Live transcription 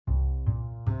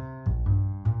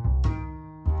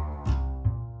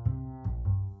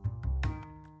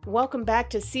Welcome back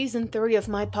to Season 3 of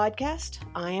my podcast.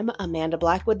 I am Amanda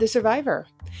Blackwood, the survivor.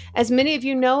 As many of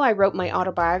you know, I wrote my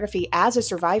autobiography as a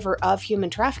survivor of human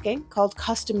trafficking called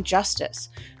Custom Justice.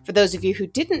 For those of you who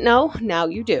didn't know, now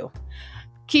you do.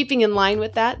 Keeping in line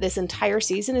with that, this entire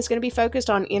season is going to be focused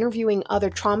on interviewing other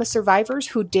trauma survivors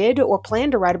who did or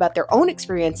plan to write about their own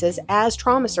experiences as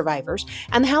trauma survivors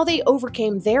and how they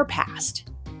overcame their past.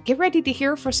 Get ready to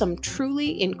hear from some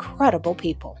truly incredible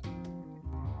people.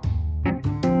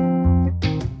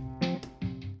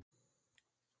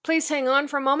 Please hang on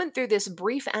for a moment through this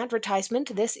brief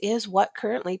advertisement. This is what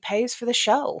currently pays for the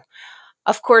show.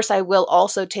 Of course, I will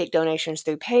also take donations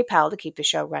through PayPal to keep the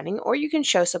show running, or you can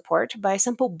show support by a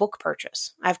simple book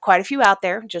purchase. I have quite a few out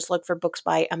there. Just look for books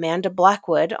by Amanda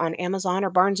Blackwood on Amazon or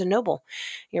Barnes & Noble.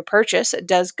 Your purchase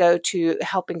does go to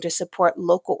helping to support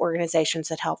local organizations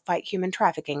that help fight human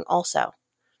trafficking also.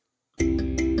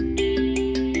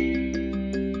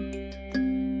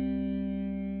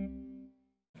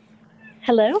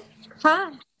 Hello.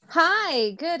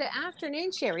 Hi. Good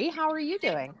afternoon, Sherry. How are you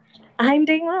doing? I'm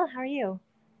doing well. How are you?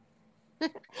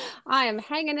 I am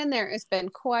hanging in there. It's been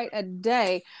quite a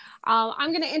day. I'm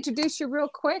going to introduce you real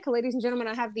quick. Ladies and gentlemen,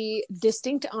 I have the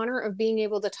distinct honor of being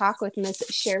able to talk with Miss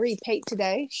Sherry Pate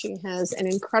today. She has an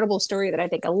incredible story that I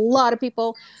think a lot of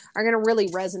people are going to really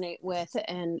resonate with,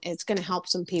 and it's going to help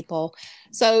some people.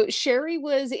 So Sherry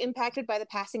was impacted by the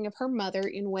passing of her mother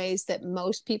in ways that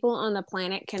most people on the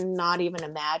planet cannot even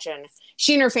imagine.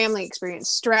 She and her family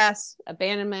experienced stress,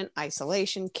 abandonment,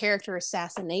 isolation, character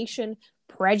assassination,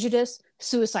 prejudice,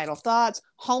 suicidal thoughts,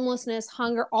 homelessness,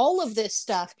 hunger, all of this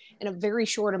stuff in a very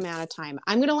short amount of time.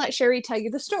 I'm going to let Sherry tell you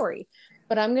the story,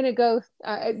 but I'm going to go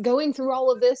going through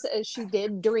all of this as she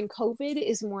did during COVID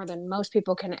is more than most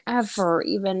people can ever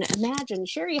even imagine.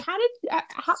 Sherry,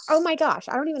 oh my gosh,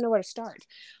 I don't even know where to start.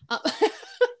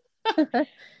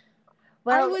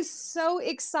 Well, I was so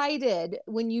excited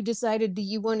when you decided that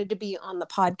you wanted to be on the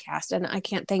podcast, and I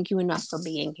can't thank you enough for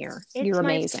being here. You're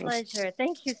amazing. It's my pleasure.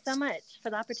 Thank you so much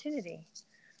for the opportunity.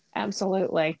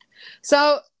 Absolutely.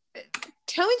 So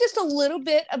tell me just a little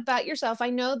bit about yourself.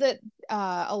 I know that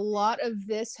a lot of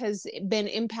this has been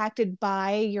impacted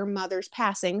by your mother's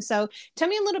passing. So tell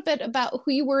me a little bit about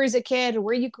who you were as a kid,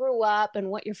 where you grew up, and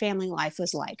what your family life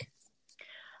was like.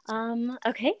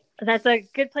 Okay. That's a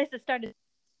good place to start.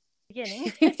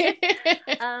 Beginning.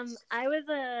 I was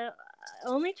a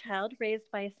only child raised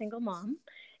by a single mom,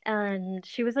 and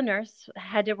she was a nurse,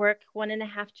 had to work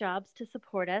 1.5 jobs to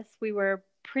support us. We were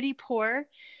pretty poor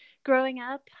growing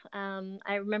up.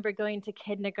 I remember going to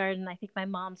kindergarten. I think my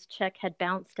mom's check had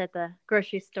bounced at the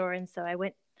grocery store, and so I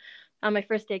went on my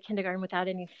first day of kindergarten without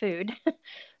any food.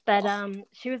 But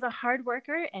she was a hard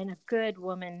worker and a good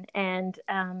woman, and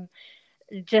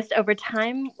just over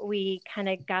time, we kind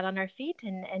of got on our feet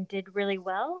and did really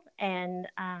well. And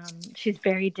she's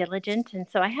very diligent. And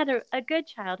so I had a good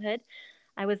childhood.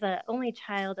 I was an only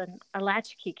child and a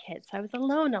latchkey kid, so I was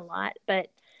alone a lot, but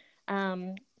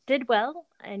did well.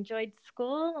 I enjoyed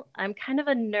school. I'm kind of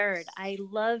a nerd. I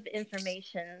love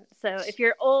information. So if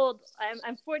you're old,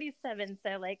 I'm 47,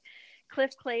 so like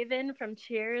Cliff Clavin from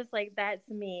Cheers, like that's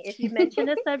me. If you mention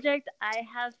a subject, I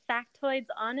have factoids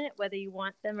on it, whether you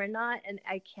want them or not, and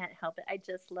I can't help it. I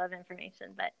just love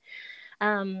information. But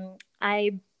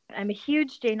I'm a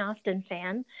huge Jane Austen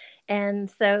fan, and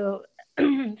so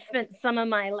spent some of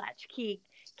my latchkey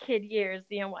kid years,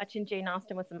 watching Jane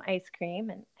Austen with some ice cream,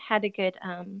 and had a good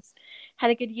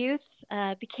youth.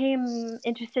 Became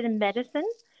interested in medicine,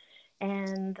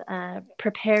 and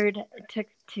prepared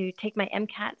to take my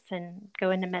MCATs and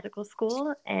go into medical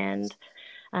school, and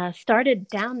started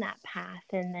down that path,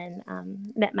 and then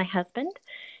met my husband,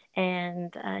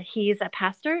 and he's a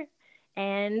pastor,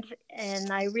 and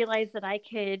I realized that I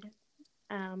could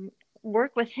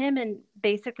work with him and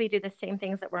basically do the same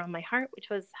things that were on my heart, which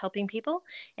was helping people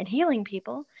and healing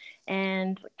people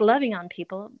and loving on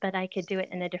people, but I could do it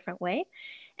in a different way.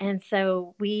 And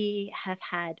so we have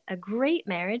had a great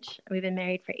marriage. We've been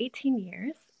married for 18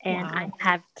 years, and wow. I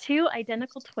have 2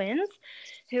 identical twins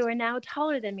who are now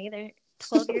taller than me. They're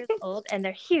 12 years old, and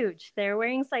they're huge. They're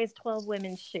wearing size 12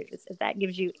 women's shoes, if that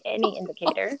gives you any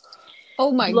indicator.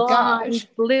 Oh my Blonde, gosh.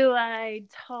 Blue-eyed,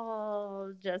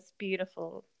 tall, just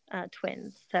beautiful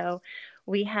twins. So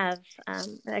we have,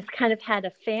 I've kind of had a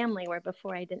family where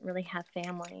before I didn't really have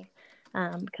family.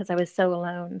 Because I was so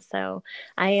alone. So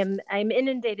I'm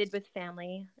inundated with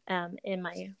family in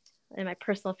my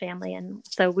personal family, and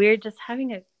so we're just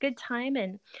having a good time.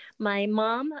 And my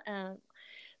mom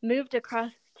moved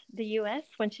across the U.S.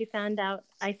 when she found out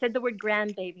I said the word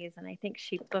grandbabies, and I think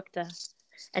she booked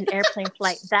an airplane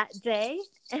flight that day.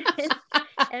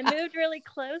 and moved really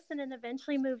close, and then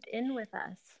eventually moved in with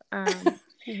us.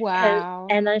 Wow.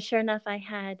 And then sure enough, I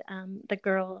had the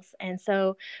girls, and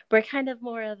so we're kind of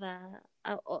more of a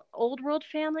old world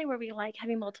family where we like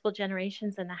having multiple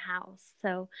generations in the house.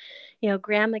 So,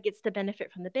 grandma gets to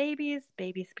benefit from the babies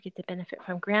get to benefit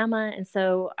from grandma, and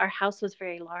so our house was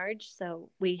very large, so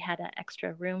we had an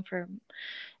extra room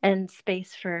and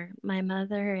space for my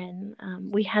mother, and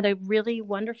we had a really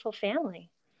wonderful family.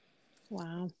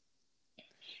 Wow.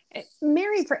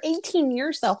 Married for 18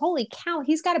 years, though. Holy cow,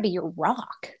 he's got to be your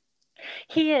rock.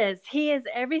 He is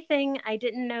everything I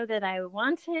didn't know that I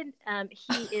wanted.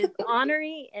 He is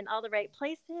ornery in all the right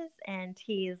places, and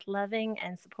he is loving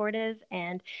and supportive,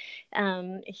 and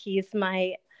he's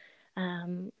my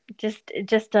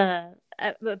just a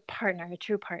partner, a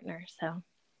true partner. So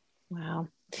wow.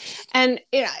 And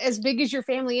as big as your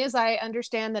family is, I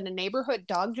understand that a neighborhood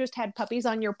dog just had puppies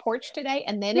on your porch today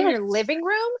and then in your living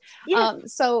room.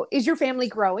 Yes. So is your family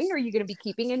growing? Are you going to be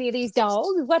keeping any of these dogs?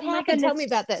 What happened? Tell me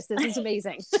about this. This is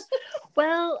amazing.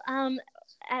 Well,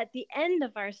 at the end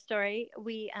of our story,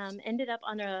 we ended up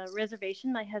on a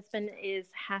reservation. My husband is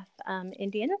half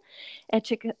Indian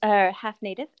and half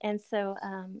Native. And so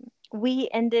we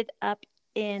ended up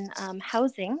in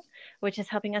housing, which is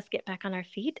helping us get back on our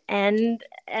feet, and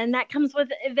that comes with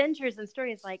adventures and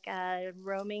stories like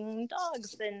roaming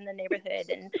dogs in the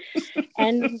neighborhood,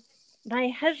 and my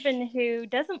husband, who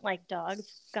doesn't like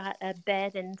dogs, got a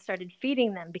bed and started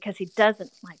feeding them because he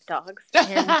doesn't like dogs.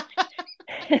 And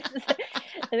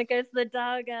and of course, the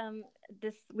dog.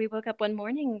 We woke up one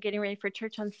morning getting ready for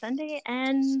church on Sunday,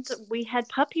 and we had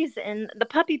puppies in the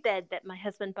puppy bed that my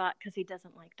husband bought because he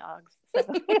doesn't like dogs. So.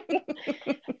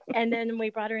 And then we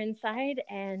brought her inside,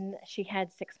 and she had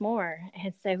 6 more,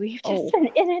 and so we've just been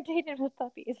inundated with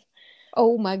puppies.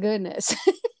 Oh my goodness.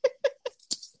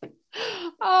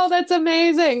 Oh, that's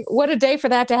amazing. What a day for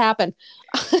that to happen.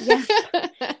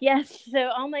 Yes. So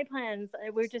all my plans,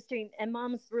 we're just doing, and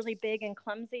Mom's really big and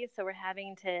clumsy, so we're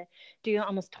having to do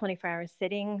almost 24-hour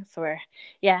sitting. So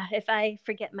if I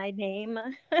forget my name,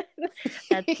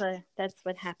 that's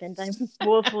what happened. I'm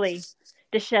woefully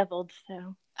disheveled.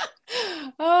 So.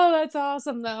 Oh, that's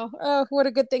awesome, though. Oh, what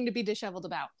a good thing to be disheveled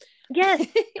about. Yes,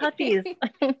 puppies.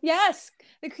 Yes,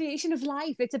 the creation of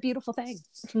life. It's a beautiful thing.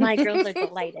 My girls are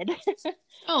delighted.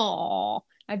 Oh,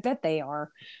 I bet they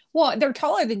are. Well, they're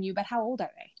taller than you, but how old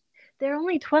are they? They're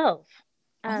only 12.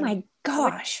 Oh my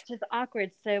gosh. Which is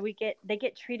awkward. So they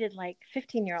get treated like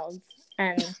 15-year-olds,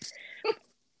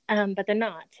 and but they're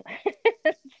not.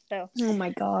 So. Oh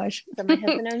my gosh. So my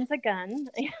husband owns a gun.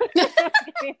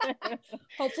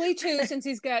 Hopefully 2, since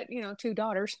he's got 2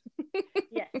 daughters.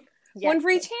 Yes. One for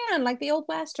each hand, like the old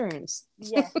Westerns.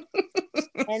 Yes.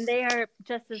 And they are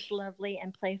just as lovely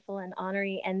and playful and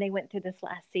ornery. And they went through this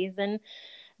last season.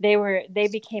 They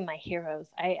became my heroes.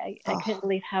 I couldn't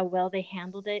believe how well they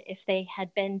handled it. If they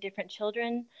had been different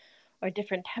children or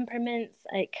different temperaments,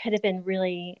 it could have been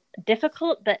really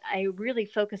difficult, but I really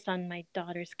focused on my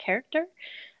daughter's character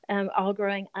all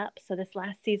growing up. So this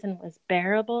last season was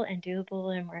bearable and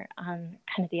doable, and we're on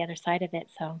kind of the other side of it.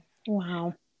 So.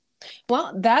 Wow.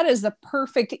 Well, that is the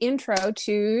perfect intro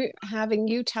to having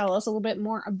you tell us a little bit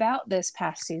more about this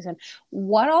past season.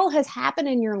 What all has happened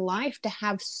in your life to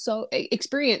have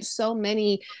experienced so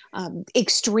many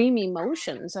extreme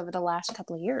emotions over the last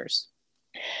couple of years?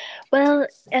 Well,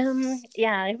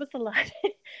 it was a lot.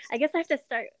 I guess I have to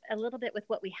start a little bit with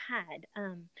what we had.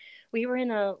 We were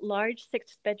in a large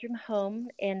 6-bedroom home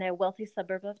in a wealthy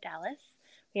suburb of Dallas.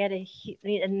 We had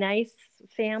a nice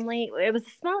family. It was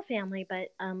a small family,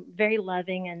 but very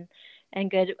loving and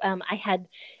good. I had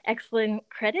excellent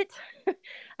credit.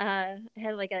 I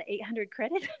had like an 800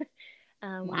 credit.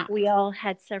 Wow. We all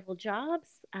had several jobs.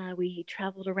 We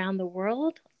traveled around the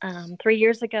world. 3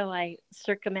 years ago, I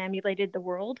circumambulated the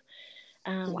world.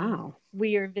 Wow.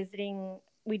 We are visiting.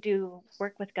 We do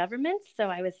work with governments, so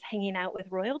I was hanging out with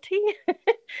royalty.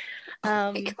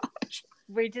 Oh my gosh.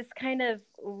 We're just kind of,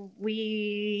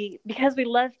 because we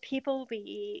love people,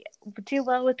 we do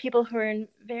well with people who are in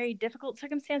very difficult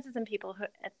circumstances and people who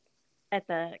at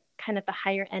the kind of the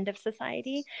higher end of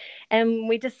society. And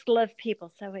we just love people,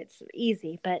 so it's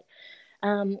easy. But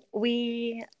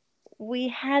we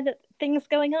had things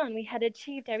going on. We had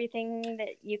achieved everything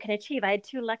that you can achieve. I had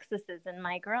 2 Lexuses in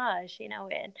my garage, and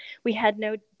we had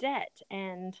no debt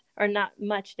or not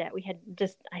much debt. We had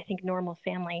just, I think, normal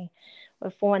family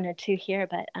with 1 or 2 here,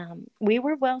 but we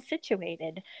were well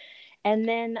situated. And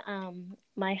then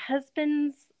my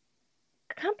husband's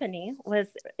company was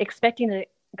expecting an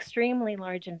extremely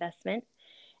large investment,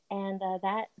 And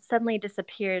that suddenly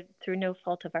disappeared through no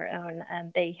fault of our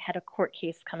own. They had a court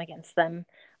case come against them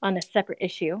on a separate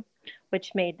issue,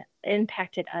 which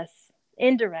impacted us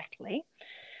indirectly.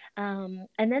 And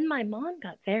then my mom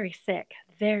got very sick,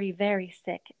 very, very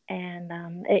sick.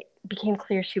 And it became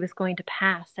clear she was going to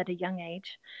pass at a young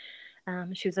age.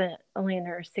 She was only in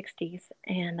her 60s.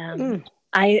 And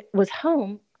I was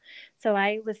home. So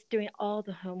I was doing all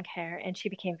the home care, and she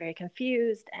became very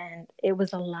confused, and it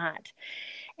was a lot.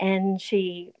 And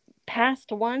she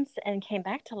passed once and came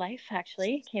back to life,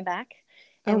 actually, came back.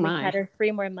 And we had her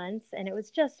 3 more months, and it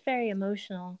was just very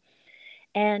emotional.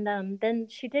 And then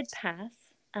she did pass,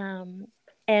 and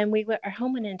our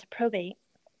home went into probate,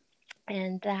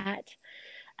 and that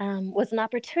was an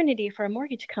opportunity for a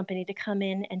mortgage company to come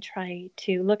in and try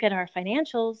to look at our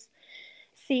financials,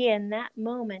 see in that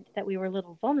moment that we were a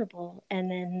little vulnerable, and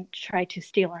then try to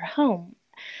steal our home.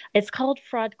 It's called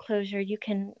fraud closure. You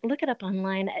can look it up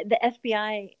online. The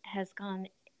FBI has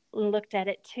looked at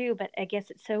it too, but I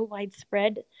guess it's so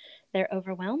widespread, they're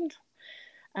overwhelmed.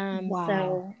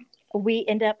 So we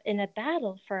end up in a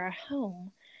battle for our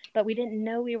home, but we didn't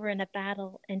know we were in a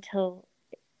battle until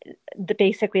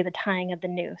basically the tying of the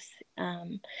noose.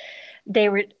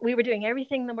 We were doing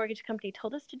everything the mortgage company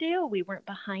told us to do. We weren't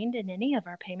behind in any of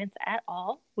our payments at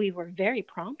all. We were very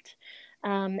prompt.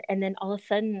 And then all of a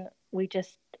sudden, we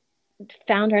just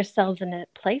found ourselves in a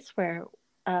place where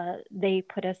they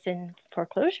put us in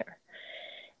foreclosure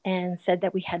and said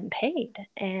that we hadn't paid.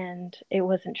 And it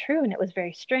wasn't true. And it was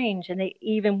very strange. And they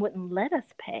even wouldn't let us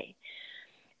pay.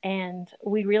 And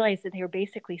we realized that they were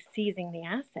basically seizing the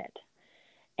asset.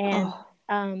 And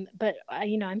but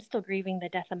I'm still grieving the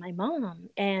death of my mom,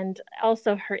 and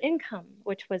also her income,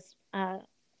 which was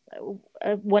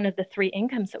one of the 3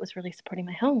 incomes that was really supporting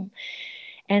my home.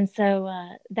 And so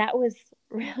that was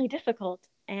really difficult.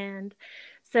 And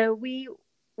so we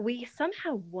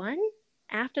somehow won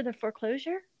after the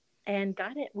foreclosure and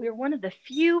got it. We were one of the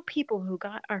few people who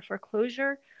got our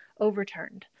foreclosure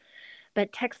overturned.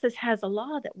 But Texas has a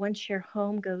law that once your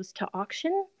home goes to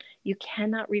auction, you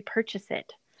cannot repurchase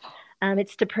it.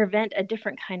 It's to prevent a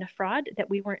different kind of fraud that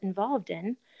we weren't involved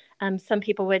in. Some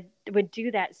people would do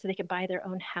that so they could buy their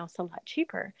own house a lot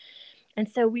cheaper. And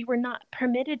so we were not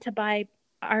permitted to buy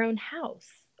our own house.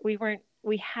 We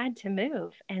had to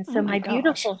move. And so my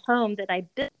beautiful home that I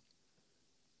built.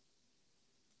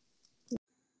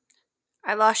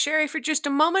 I lost Sherry for just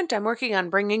a moment. I'm working on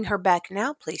bringing her back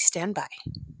now. Please stand by.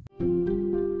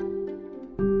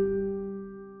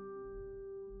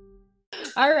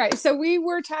 All right. So we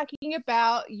were talking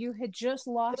about you had just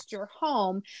lost your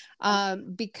home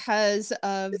because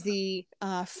of the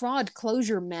fraud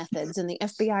closure methods, and the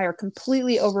FBI are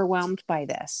completely overwhelmed by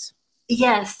this.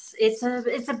 Yes, it's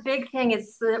a big thing.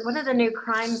 It's one of the new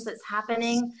crimes that's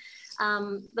happening.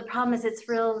 The problem is it's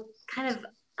real kind of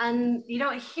you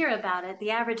don't hear about it.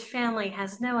 The average family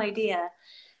has no idea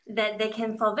that they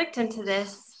can fall victim to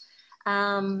this.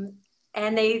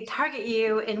 And they target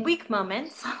you in weak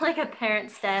moments, like a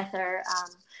parent's death or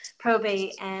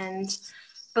probate. And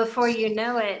before you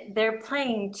know it, they're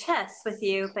playing chess with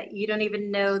you, but you don't even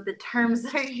know the terms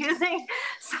they're using.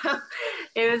 So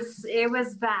it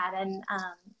was bad. And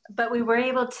but we were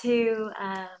able to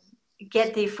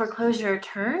get the foreclosure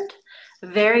turned.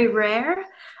 Very rare.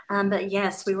 But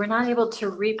yes, we were not able to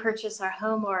repurchase our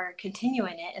home or continue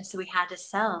in it. And so we had to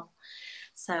sell.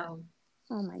 So.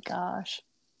 Oh my gosh.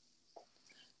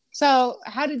 So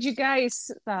how did you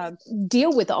guys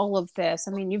deal with all of this?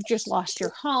 I mean, you've just lost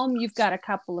your home. You've got a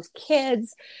couple of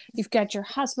kids. You've got your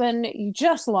husband. You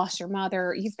just lost your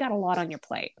mother. You've got a lot on your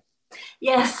plate.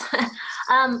 Yes.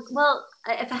 Well,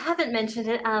 if I haven't mentioned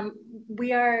it,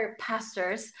 we are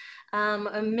pastors,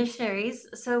 missionaries.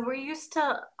 So we're used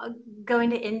to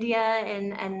going to India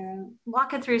and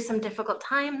walking through some difficult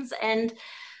times. And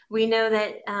we know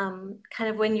that kind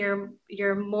of when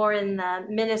you're more in the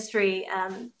ministry,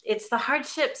 it's the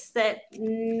hardships that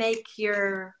make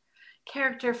your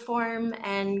character form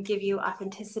and give you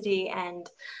authenticity and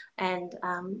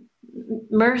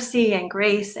mercy and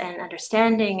grace and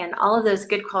understanding and all of those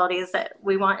good qualities that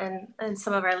we want in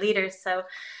some of our leaders. So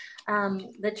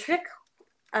the trick,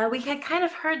 we had kind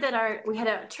of heard that we had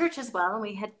a church as well, and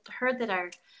we had heard that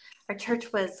our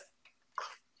church was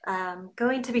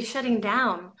going to be shutting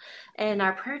down in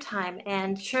our prayer time.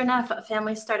 And sure enough,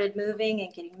 families started moving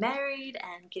and getting married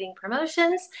and getting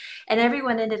promotions, and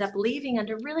everyone ended up leaving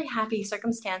under really happy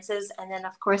circumstances. And then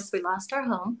of course we lost our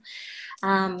home.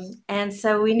 And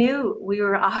so we knew we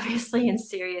were obviously in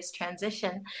serious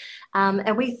transition.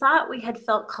 And we thought we had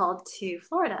felt called to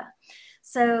Florida.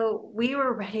 So we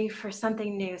were ready for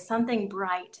something new, something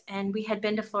bright. And we had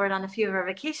been to Florida on a few of our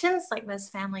vacations, like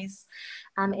most families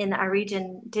in our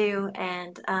region do.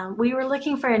 And we were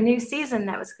looking for a new season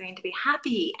that was going to be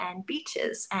happy and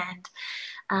beaches and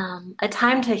a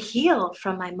time to heal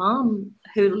from my mom,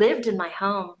 who lived in my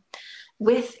home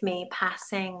with me,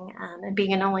 passing and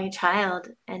being an only child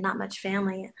and not much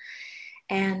family.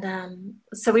 And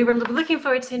so we were looking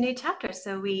forward to a new chapter.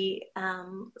 So we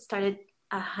started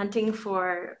hunting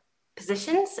for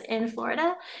positions in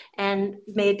Florida and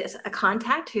made a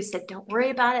contact who said, don't worry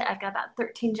about it. I've got about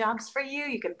 13 jobs for you.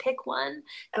 You can pick one.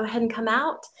 Go ahead and come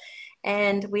out.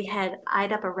 And we had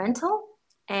eyed up a rental.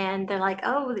 And they're like,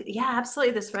 oh, yeah,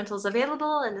 absolutely. This rental is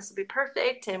available and this will be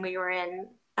perfect. And we were in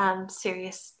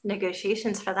serious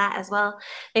negotiations for that as well.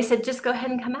 They said, just go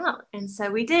ahead and come out. And so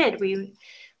we did.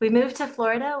 We moved to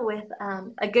Florida with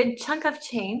a good chunk of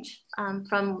change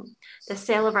from the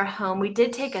sale of our home. We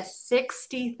did take a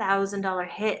 $60,000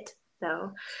 hit,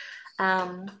 though.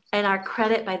 And our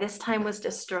credit by this time was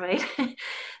destroyed.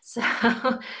 So,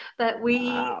 but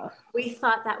we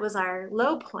thought that was our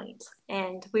low point,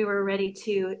 and we were ready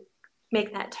to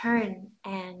make that turn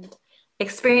and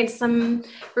experience some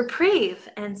reprieve.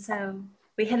 And so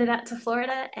we headed out to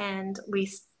Florida, and we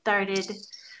started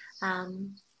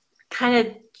kind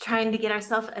of trying to get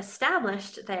ourselves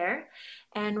established there.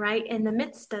 And right in the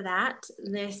midst of that,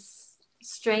 this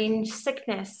strange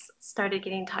sickness started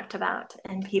getting talked about,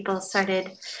 and people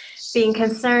started being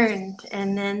concerned.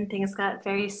 And then things got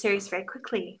very serious very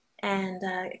quickly. And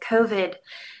COVID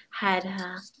had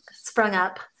sprung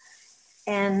up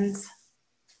and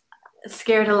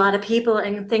scared a lot of people,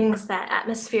 and that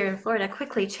atmosphere in Florida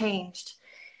quickly changed.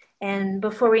 And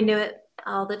before we knew it,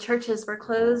 all the churches were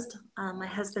closed. My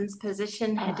husband's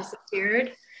position had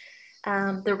disappeared.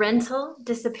 The rental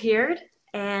disappeared.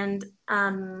 And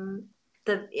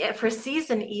for a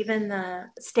season, even the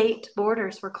state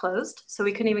borders were closed, so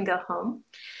we couldn't even go home.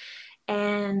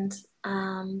 And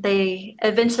they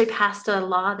eventually passed a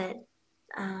law that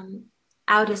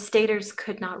out-of-staters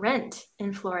could not rent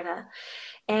in Florida.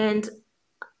 And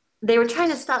they were trying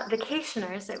to stop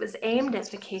vacationers. It was aimed at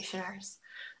vacationers,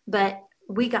 but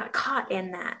we got caught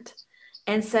in that.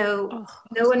 And so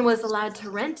no one was allowed to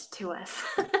rent to us.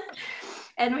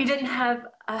 And we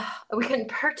couldn't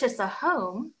purchase a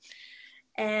home.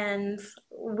 And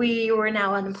we were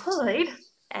now unemployed.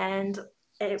 And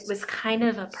it was kind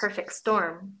of a perfect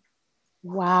storm.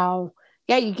 Wow.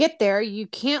 Yeah, you get there, you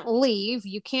can't leave,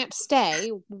 you can't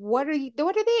stay. What are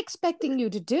they expecting you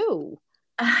to do?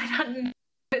 I don't know.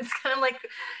 It's kind of like,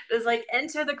 it was like,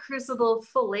 enter the crucible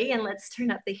fully and let's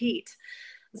turn up the heat.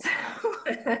 So,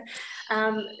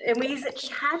 and we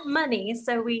had money,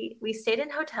 so we stayed in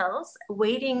hotels,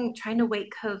 trying to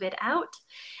wait COVID out.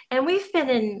 And we've been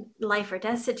in life or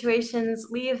death situations.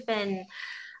 We have been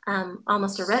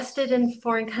almost arrested in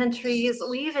foreign countries.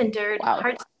 We've endured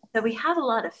hardships. So we have a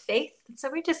lot of faith. So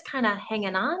we're just kind of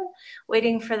hanging on,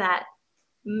 waiting for that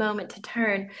moment to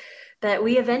turn. But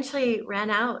we eventually ran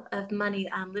out of money.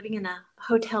 Living in a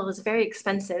hotel is very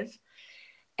expensive.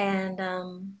 And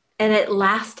it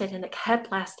lasted, and it kept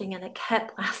lasting, and it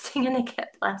kept lasting, and it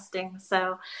kept lasting.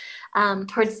 So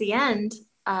towards the end,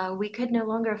 we could no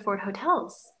longer afford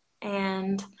hotels.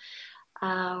 And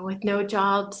with no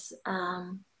jobs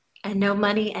and no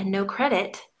money and no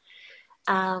credit,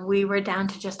 we were down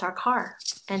to just our car.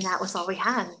 And that was all we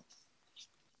had.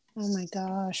 Oh my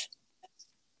gosh.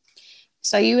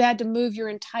 So you had to move your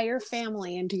entire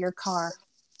family into your car.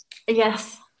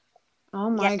 Yes.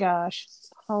 Oh my gosh.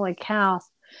 Holy cow.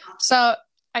 So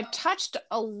I touched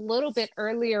a little bit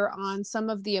earlier on some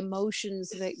of the emotions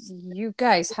that you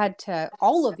guys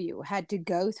all of you had to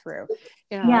go through.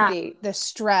 The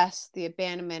stress, the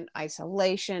abandonment,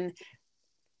 isolation.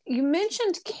 You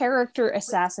mentioned character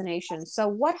assassination. So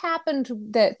what happened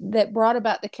that brought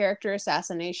about the character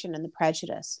assassination and the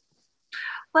prejudice?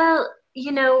 Well,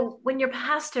 when you're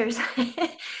pastors,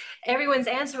 everyone's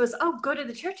answer was, oh, go to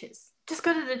the churches. Just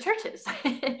go to the churches.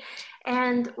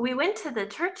 And we went to the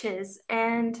churches,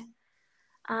 and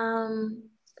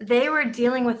they were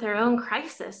dealing with their own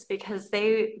crisis because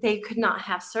they could not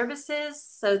have services.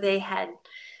 So they had,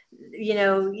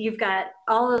 you've got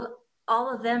all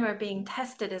of them are being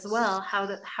tested as well. How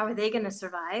are they going to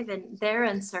survive? And they're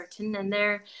uncertain, and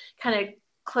they're kind of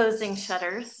closing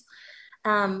shutters.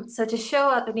 So to show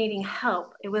up and needing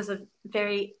help, it was a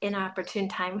very inopportune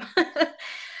time.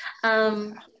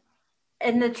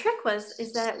 And the trick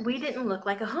is that we didn't look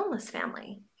like a homeless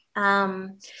family.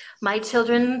 My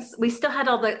we still had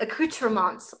all the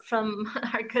accoutrements from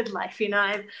our good life.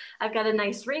 I've got a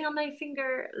nice ring on my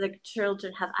finger. The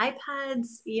children have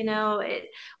iPads,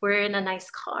 we're in a nice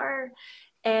car.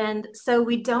 And so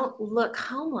we don't look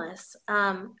homeless,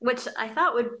 which I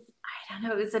thought I don't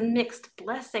know, it was a mixed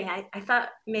blessing. I thought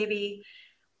maybe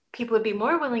people would be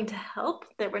more willing to help,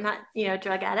 that we're not,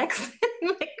 drug addicts,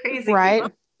 like crazy right.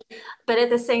 people. But at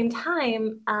the same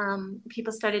time,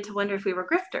 people started to wonder if we were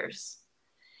grifters.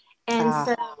 And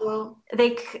so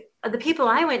the people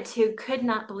I went to could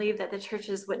not believe that the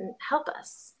churches wouldn't help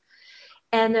us.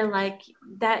 And they're like,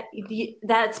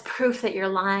 that's proof that you're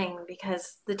lying,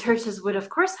 because the churches would, of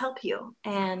course, help you.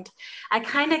 And I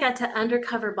kind of got to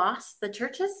undercover boss the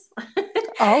churches.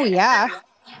 Oh, yeah.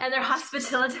 And their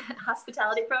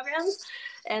hospitality programs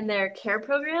and their care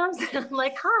programs. And I'm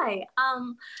like, hi,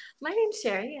 my name's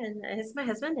Sherry, and it's my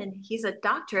husband, and he's a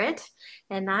doctorate,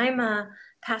 and I'm a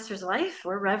pastor's wife.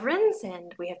 We're reverends,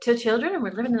 and we have 2 children, and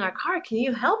we're living in our car. Can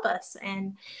you help us?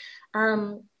 And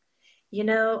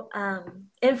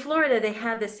in Florida, they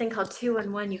have this thing called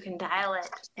 211. You can dial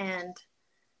it, and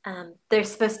they're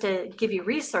supposed to give you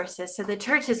resources. So the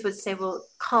churches would say, well,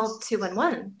 call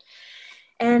 211.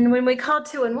 And when we called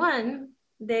 211,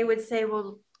 they would say,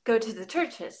 well, go to the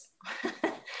churches.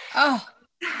 Oh.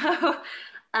 So,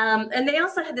 and they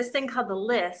also had this thing called the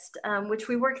list, which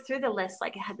we worked through the list.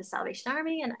 Like, it had the Salvation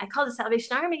Army, and I called the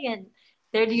Salvation Army, and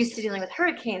they're used to dealing with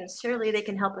hurricanes. Surely they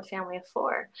can help a family of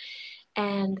 4.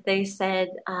 And they said,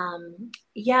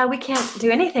 yeah, we can't do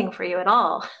anything for you at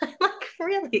all. I'm like,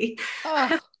 really?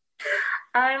 Oh.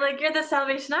 I'm like, you're the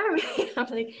Salvation Army. I'm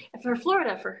like, for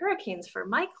Florida, for hurricanes, for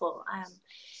Michael.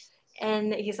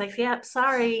 And he's like, yeah,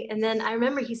 sorry. And then I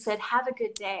remember he said, have a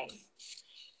good day.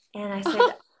 And I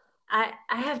said, I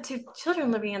have 2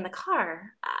 children living in the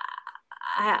car.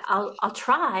 I'll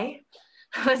try.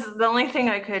 Was the only thing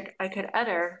I could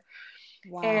utter.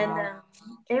 Wow. And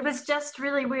it was just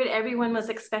really weird. Everyone was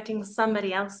expecting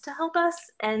somebody else to help us,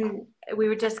 and we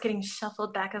were just getting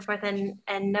shuffled back and forth, and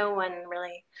no one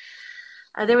really.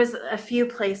 There was a few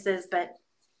places, but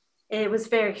it was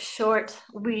very short.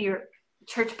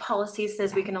 Church policy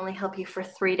says we can only help you for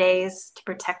 3 days to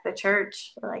protect the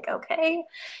church. We're like, okay,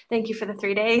 thank you for the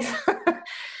 3 days.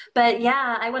 But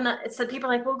yeah, so people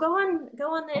are like, well, go on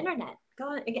the internet. Go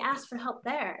on and ask for help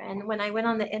there. And when I went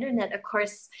on the internet, of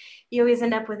course, you always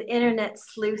end up with internet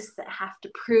sleuths that have to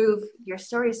prove your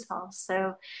story's false.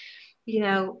 So,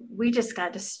 we just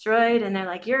got destroyed, and they're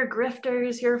like, you're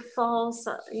grifters, you're false,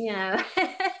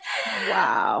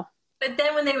 Wow. But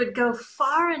then when they would go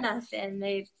far enough in,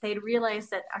 they'd realize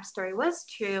that our story was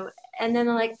true. And then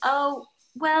they're like, oh,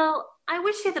 well, I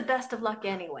wish you the best of luck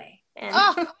anyway. And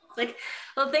it's like,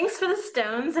 well, thanks for the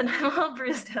stones, and I'm all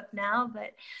bruised up now,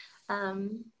 but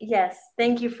yes,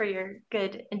 thank you for your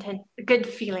good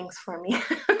feelings for me.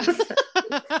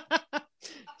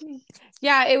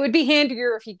 Yeah, it would be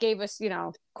handier if you gave us,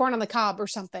 corn on the cob or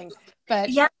something. But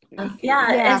yeah.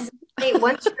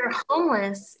 Once you're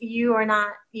homeless, you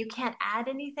can't add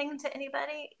anything to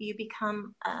anybody. You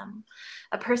become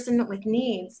a person with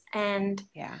needs, and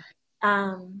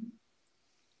and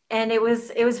it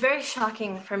was very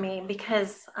shocking for me,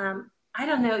 because I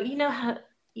don't know, how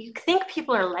you think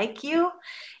people are like you,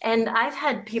 and I've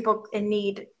had people in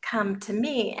need come to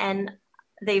me, and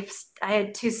I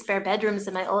had 2 spare bedrooms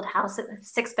in my old house, a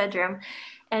 6-bedroom,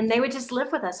 and they would just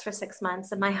live with us for 6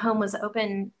 months, and my home was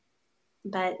open.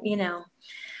 But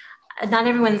not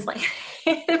everyone's like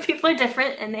people are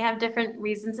different, and they have different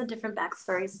reasons and different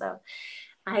backstories. So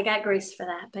I got grace for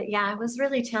that. But yeah, it was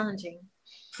really challenging.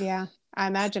 Yeah, I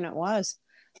imagine it was.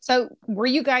 So were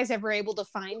you guys ever able to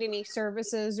find any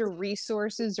services or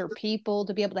resources or people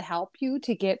to be able to help you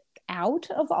to get out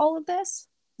of all of this?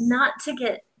 Not to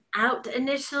get out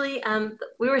initially.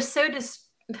 We were so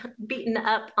beaten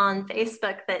up on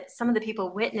Facebook that some of the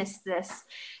people witnessed this.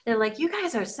 They're like, you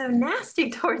guys are so nasty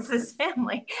towards this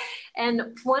family.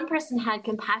 And one person had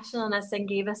compassion on us and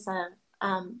gave us a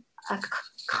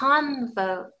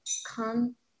condo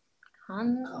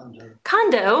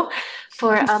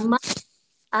for a month.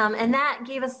 And that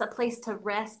gave us a place to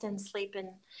rest and sleep and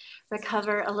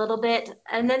recover a little bit.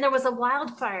 And then there was a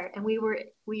wildfire, and we were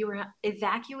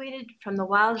evacuated from the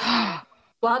wildfire.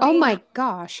 Oh my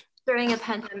gosh. During a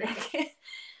pandemic.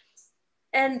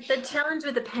 And the challenge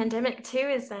with the pandemic too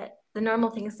is that the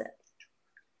normal things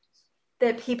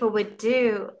that people would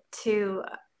do to,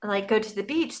 like, go to the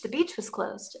beach was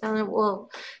closed. And we'll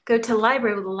go to the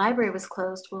library, the library was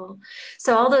closed.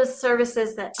 So all those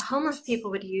services that homeless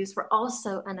people would use were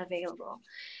also unavailable.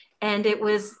 and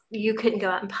you couldn't go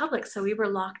out in public, so we were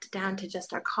locked down to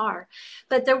just our car.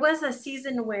 But there was a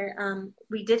season where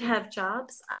we did have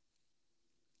jobs.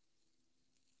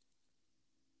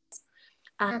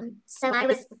 So I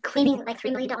was cleaning like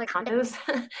 $3 million condos.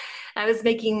 I was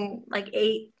making like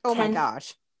 8, Oh 10, my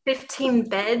gosh. 15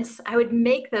 beds. I would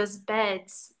make those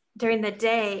beds during the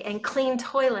day and clean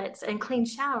toilets and clean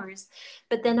showers.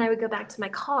 But then I would go back to my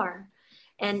car,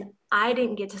 and I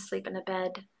didn't get to sleep in a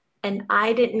bed, and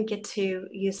I didn't get to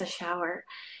use a shower.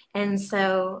 And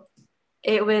so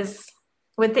it was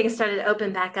when things started to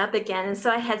open back up again. And so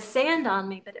I had sand on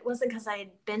me, but it wasn't because I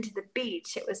had been to the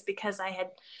beach. It was because I had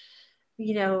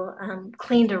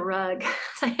cleaned a rug.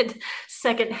 I had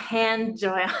secondhand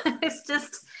joy.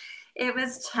 It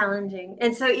was challenging.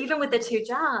 And so even with the 2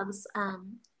 jobs, I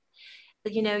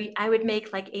would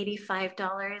make like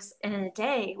 $85 in a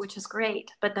day, which was great,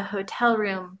 but the hotel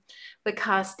room would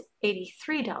cost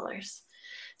 $83.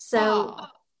 So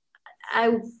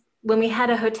when we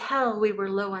had a hotel, we were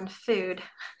low on food.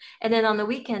 And then on the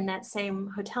weekend, that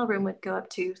same hotel room would go up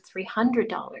to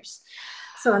 $300.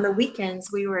 So on the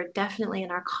weekends, we were definitely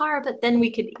in our car, but then we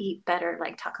could eat better,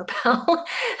 like Taco Bell.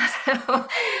 So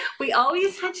we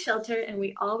always had shelter and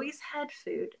we always had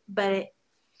food. But,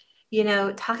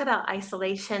 talk about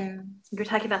isolation. You're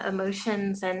talking about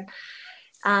emotions. And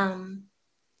I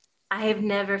have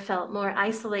never felt more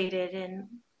isolated. And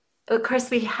of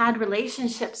course, we had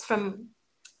relationships from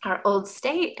our old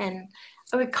state. And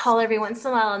I would call every once in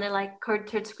a while, and they're like,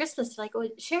 towards Christmas, they're like, "Oh,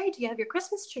 Sherry, do you have your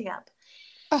Christmas tree up?"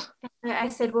 Oh. I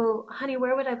said, "Well, honey,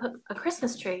 where would I put a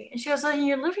Christmas tree?" And she goes, "Oh, in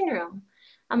your living room."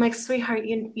 I'm like, "Sweetheart,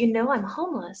 you know I'm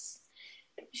homeless."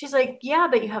 She's like, "Yeah,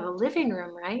 but you have a living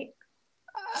room, right?"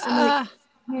 I'm like,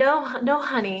 no,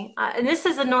 honey. And this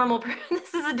is a normal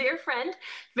this is a dear friend,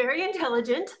 very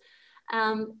intelligent.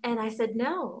 And I said,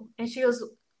 "No." And she goes,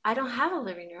 "I don't have a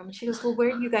living room." And she goes, "Well,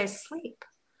 where do you guys sleep?"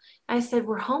 I said,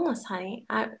 "We're homeless, honey.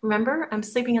 Remember, I'm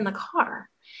sleeping in the car."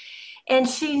 And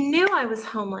she knew I was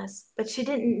homeless, but she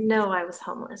didn't know I was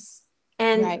homeless.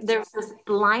 And there was this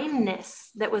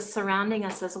blindness that was surrounding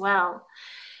us as well,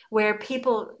 where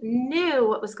people knew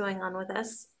what was going on with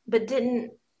us, but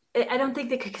I don't think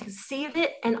they could conceive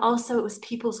it. And also it was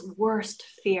people's worst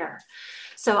fear.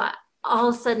 So all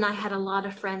of a sudden I had a lot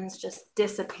of friends just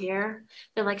disappear.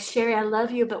 They're like, "Sherry, I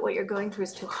love you, but what you're going through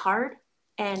is too hard.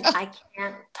 And I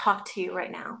can't talk to you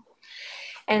right now."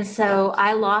 And so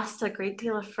I lost a great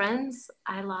deal of friends.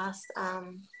 I lost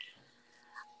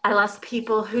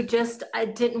people who I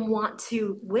didn't want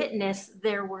to witness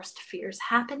their worst fears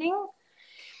happening.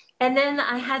 And then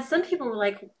I had some people who were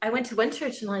like, I went to one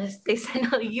church and they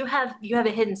said, "No, you have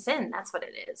a hidden sin. That's what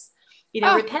it is.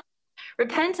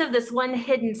 Repent of this one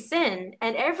hidden sin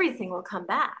and everything will come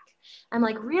back." I'm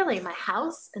like, "Really? My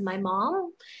house and my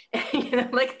mom?"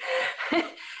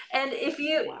 And if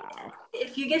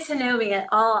you get to know me at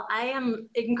all, I am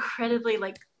incredibly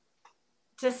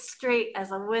just straight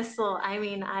as a whistle. I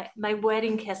mean, my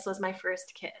wedding kiss was my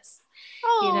first kiss.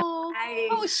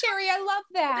 Oh, Sherry, I love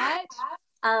that.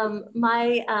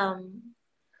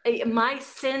 My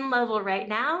sin level right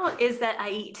now is that I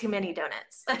eat too many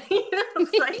donuts.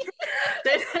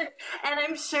 And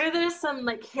I'm sure there's some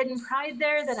hidden pride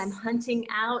there that I'm hunting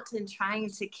out and trying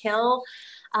to kill.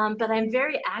 But I'm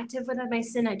very active with my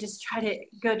sin. I just try to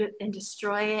go and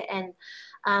destroy it. And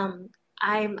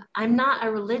I'm not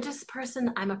a religious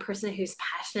person. I'm a person who's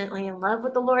passionately in love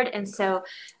with the Lord. And so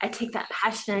I take that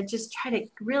passion and I just try to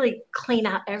really clean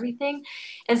out everything.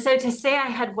 And so to say I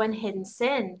had one hidden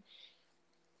sin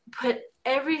put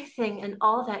everything and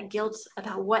all that guilt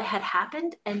about what had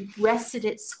happened and rested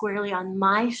it squarely on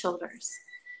my shoulders,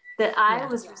 that I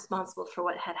was responsible for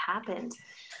what had happened.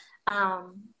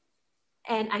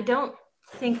 And I don't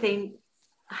think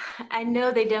I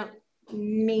know they don't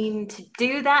mean to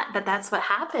do that, but that's what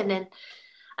happened. And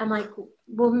I'm like,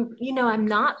 well, I'm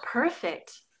not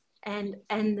perfect. And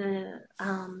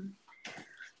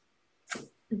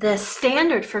the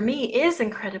standard for me is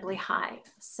incredibly high.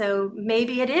 So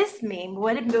maybe it is me.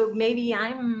 Maybe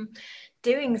I'm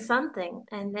doing something.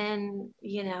 And then,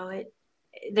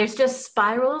 there's just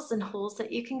spirals and holes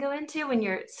that you can go into when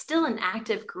you're still in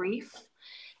active grief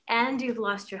and you've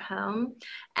lost your home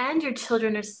and your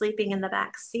children are sleeping in the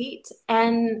back seat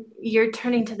and you're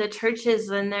turning to the churches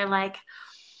and they're like,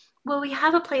 "Well, we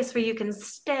have a place where you can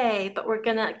stay, but we're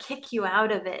going to kick you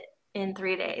out of it in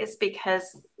 3 days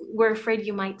because we're afraid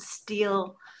you might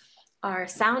steal our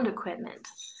sound equipment."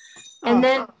 And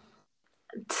then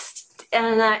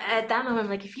at that moment, I'm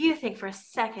like, if you think for a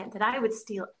second that I would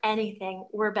steal anything,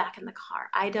 we're back in the car.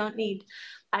 I don't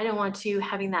want you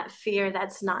having that fear.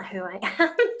 That's not who I am.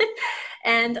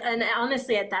 And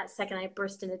honestly, at that second, I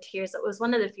burst into tears. It was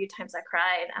one of the few times I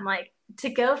cried. I'm like, to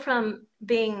go from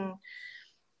being,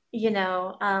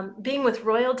 being with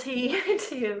royalty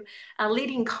to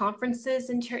leading conferences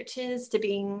in churches, to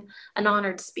being an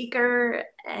honored speaker,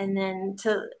 and then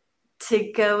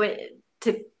to go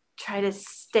to try to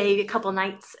stay a couple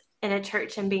nights in a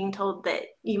church and being told that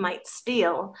you might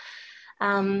steal,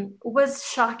 was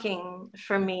shocking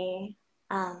for me.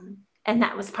 And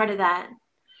that was part of that.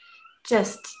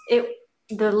 Just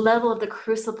the level of the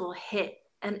crucible hit,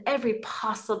 and every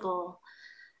possible,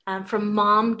 from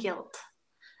mom guilt,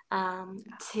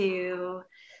 to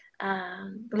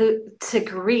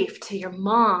grief, to your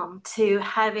mom, to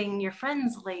having your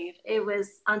friends leave. It was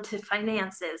onto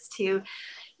finances, to,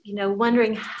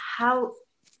 wondering how.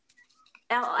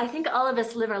 I think all of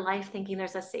us live our life thinking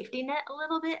there's a safety net a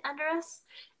little bit under us.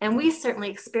 And we certainly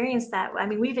experienced that. I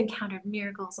mean, we've encountered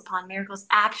miracles upon miracles,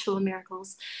 actual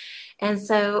miracles. And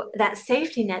so that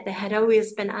safety net that had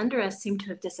always been under us seemed to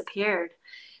have disappeared.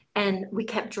 And we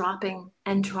kept dropping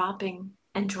and dropping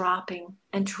and dropping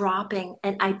and dropping.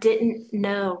 And I didn't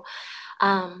know.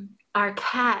 Our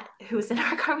cat who was in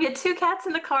our car, we had 2 cats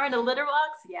in the car in a litter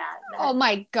box. Yeah. Oh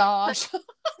my gosh.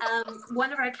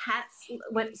 One of our cats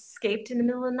escaped in the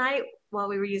middle of the night while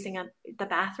we were using a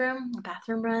bathroom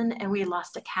run, and we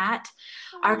lost a cat.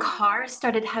 Our car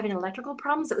started having electrical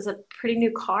problems. It was a pretty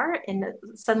new car, and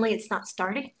suddenly it's not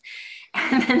starting.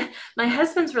 And then my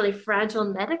husband's really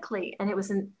fragile medically, and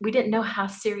we didn't know how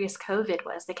serious COVID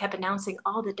was. They kept announcing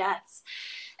all the deaths.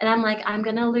 And I'm like, I'm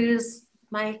going to lose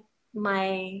my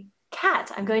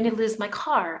cat. I'm going to lose my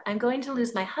car. I'm going to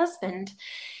lose my husband.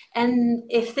 And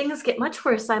if things get much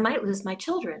worse, I might lose my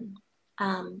children,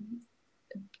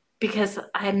 because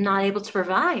I'm not able to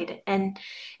provide. And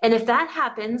if that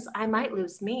happens, I might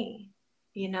lose me.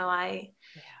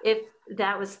 If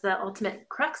that was the ultimate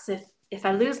crux, if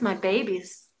I lose my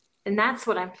babies, and that's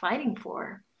what I'm fighting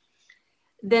for,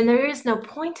 then there is no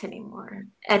point anymore.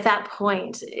 At that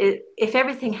point, if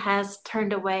everything has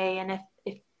turned away, and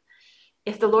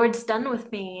if the Lord's done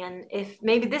with me, and if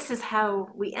maybe this is how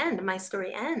my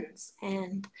story ends.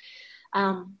 And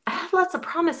I have lots of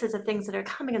promises of things that are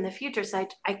coming in the future. So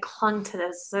I clung to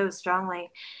those so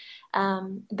strongly.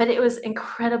 But it was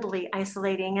incredibly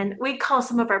isolating. And we call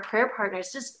some of our prayer partners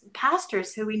just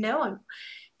pastors who we know.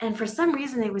 And for some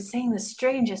reason, they were saying the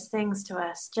strangest things to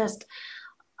us, just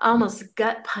almost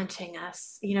gut punching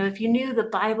us. If you knew the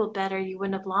Bible better, you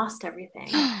wouldn't have lost everything.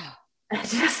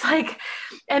 Just like,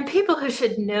 and people who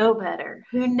should know better,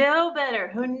 who know better,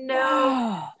 who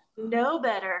know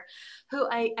better, who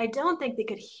I don't think they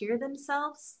could hear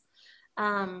themselves.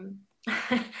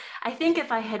 I think if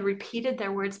I had repeated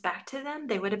their words back to them,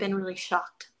 they would have been really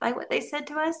shocked by what they said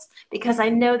to us, because I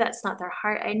know that's not their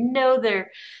heart. I know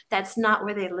that's not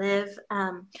where they live.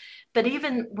 But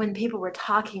even when people were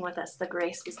talking with us, the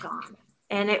grace was gone.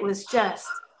 And it was just,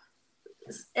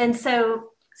 and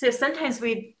so sometimes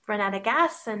we'd run out of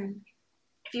gas, and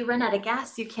if you run out of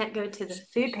gas, you can't go to the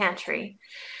food pantry.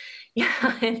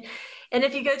 And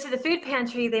if you go to the food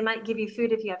pantry, they might give you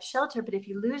food if you have shelter, but if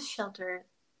you lose shelter,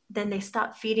 then they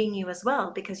stop feeding you as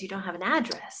well because you don't have an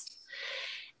address.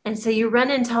 And so you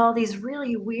run into all these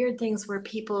really weird things where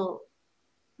people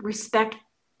respect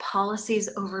policies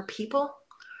over people.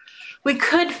 We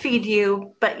could feed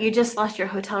you, but you just lost your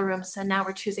hotel room, so now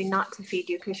we're choosing not to feed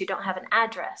you because you don't have an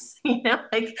address.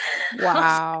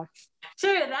 Wow.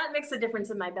 Sure, that makes a difference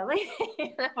in my belly,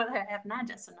 whether I have an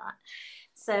address or not.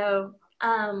 So,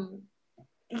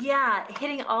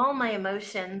 hitting all my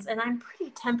emotions, and I'm a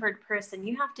pretty tempered person.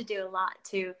 You have to do a lot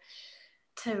to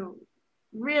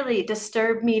really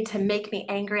disturb me, to make me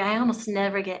angry. I almost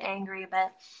never get angry,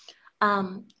 but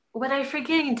what I'm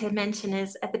forgetting to mention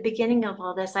is at the beginning of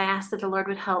all this, I asked that the Lord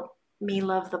would help me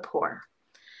love the poor.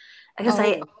 Because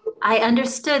I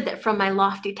understood that from my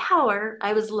lofty tower,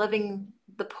 I was loving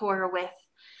the poor with,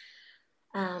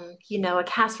 a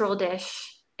casserole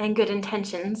dish and good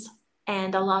intentions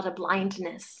and a lot of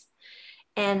blindness.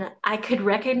 And I could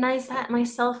recognize that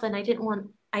myself, and I didn't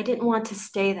want to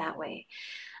stay that way.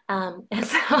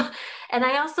 And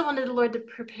I also wanted the Lord to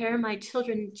prepare my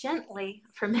children gently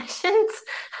for missions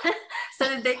so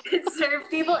that they could serve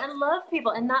people and love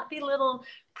people and not be little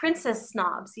princess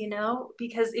snobs,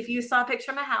 because if you saw a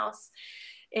picture of my house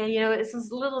and, it's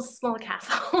this little small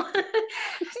castle,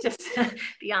 just to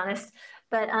be honest,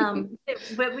 but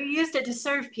we used it to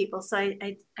serve people. So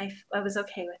I was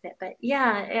okay with it. But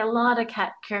yeah, a lot of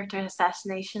character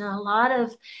assassination,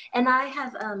 and I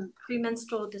have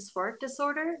premenstrual dysphoric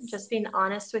disorder, just being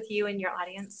honest with you and your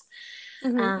audience.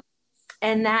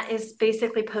 And that is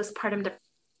basically postpartum depression.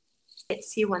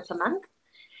 It's you once a month.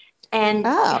 and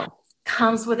Oh,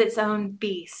 comes with its own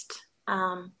beast.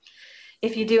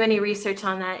 If you do any research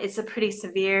on that, it's a pretty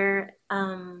severe,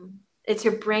 it's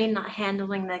your brain not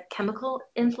handling the chemical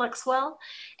influx well,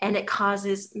 and it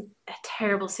causes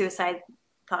terrible suicide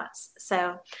thoughts.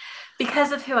 So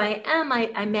because of who I am,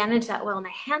 I manage that well and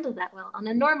I handle that well on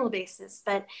a normal basis.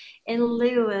 But in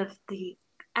lieu of the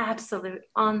absolute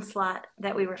onslaught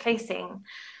that we were facing,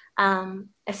 I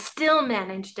still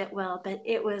managed it well, but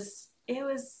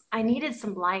I needed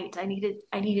some light. I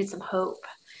needed some hope.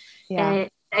 yeah. And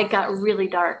it got really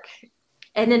dark.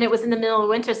 And then it was in the middle of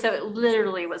winter, so it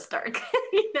literally was dark.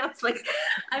 It's like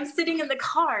I'm sitting in the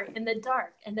car in the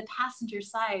dark and the passenger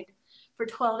side for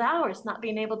 12 hours, not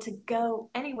being able to go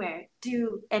anywhere,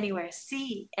 do anywhere,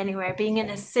 see anywhere, being in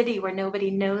a city where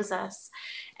nobody knows us,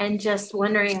 and just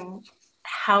wondering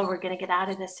how we're going to get out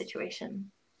of this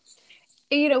situation.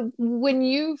 When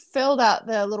you filled out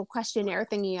the little questionnaire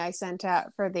thingy I sent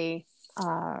out for the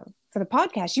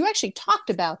podcast, you actually talked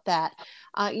about that.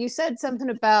 You said something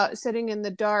about sitting in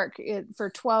the dark for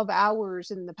 12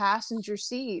 hours in the passenger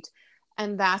seat,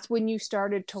 and that's when you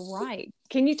started to write.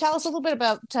 Can you tell us a little bit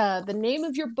about the name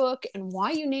of your book and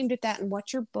why you named it that, and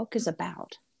what your book is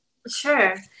about?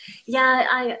 Sure. Yeah,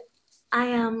 I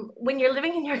when you're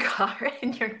living in your car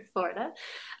and you're in Florida,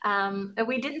 and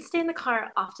we didn't stay in the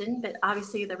car often, but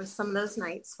obviously there was some of those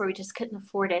nights where we just couldn't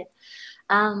afford it.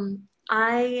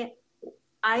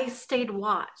 I stayed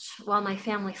watch while my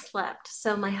family slept.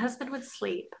 So my husband would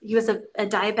sleep. He was a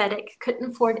diabetic,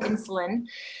 couldn't afford insulin.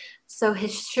 So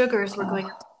his sugars were going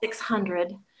up to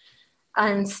 600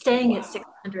 and staying at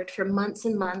 600 for months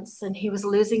and months. And he was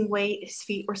losing weight. His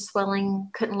feet were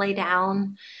swelling, couldn't lay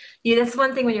down. That's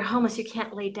one thing when you're homeless, you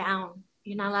can't lay down.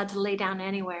 You're not allowed to lay down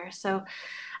anywhere. So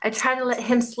I try to let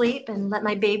him sleep and let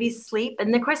my babies sleep.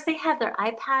 And of course, they had their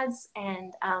iPads,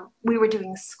 and we were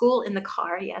doing school in the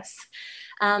car, yes.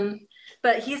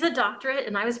 But he's a doctorate,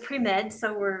 and I was pre-med,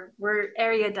 so we're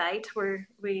erudite.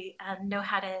 We know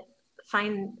how to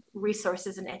find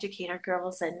resources and educate our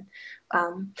girls. And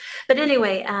but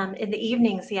anyway, in the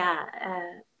evenings,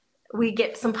 we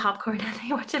get some popcorn and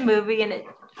they watch a movie, and it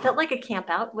felt like a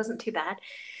camp out. It wasn't too bad.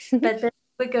 But then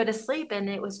would go to sleep and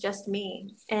it was just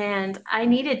me, and I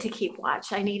needed to keep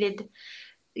watch.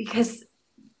 Because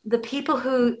the people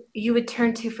who you would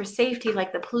turn to for safety,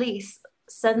 like the police,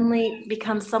 suddenly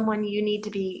become someone you need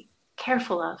to be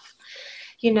careful of.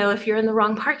 If you're in the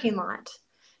wrong parking lot,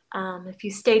 if you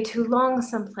stay too long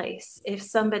someplace, if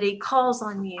somebody calls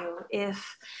on you, if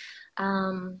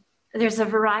there's a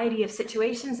variety of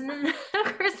situations. And then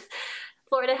of course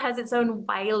Florida has its own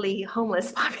wily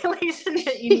homeless population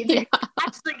that you need to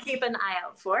actually keep an eye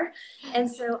out for.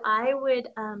 And so I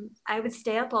would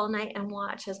stay up all night and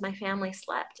watch as my family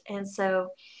slept. And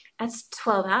so that's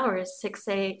 12 hours, 6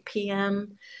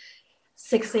 p.m.,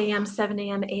 6 a.m., 7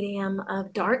 a.m., 8 a.m.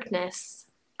 of darkness.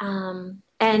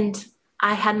 And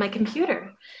I had my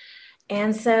computer.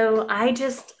 And so I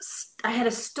had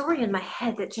a story in my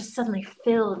head that just suddenly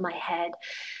filled my head.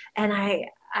 And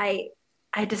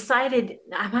I decided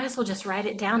I might as well just write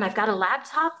it down. I've got a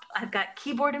laptop. I've got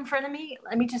keyboard in front of me.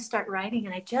 Let me just start writing.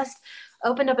 And I just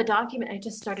opened up a document. I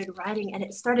just started writing, and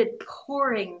it started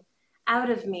pouring out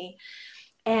of me.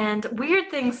 And weird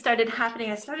things started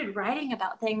happening. I started writing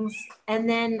about things, and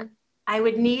then I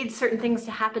would need certain things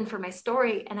to happen for my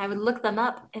story, and I would look them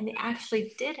up, and they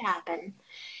actually did happen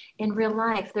in real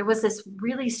life. There was this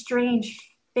really strange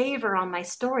favor on my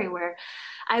story where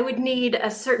I would need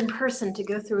a certain person to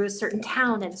go through a certain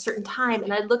town at a certain time,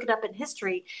 and I'd look it up in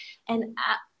history, and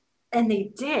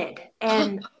they did.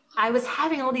 And I was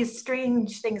having all these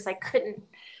strange things I couldn't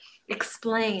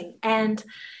explain, and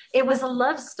it was a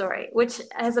love story, which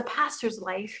as a pastor's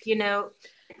wife,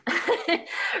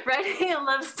 writing a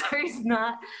love story is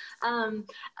not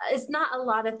it's not a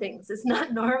lot of things. It's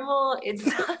not normal, it's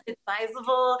not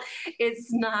advisable,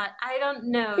 it's not, I don't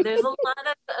know, there's a lot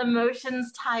of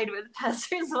emotions tied with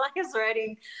pastor's wives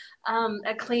writing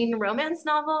a clean romance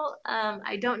novel.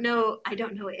 I don't know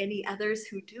any others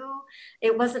who do.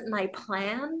 It wasn't my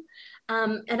plan,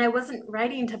 and I wasn't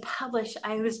writing to publish.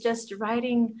 I was just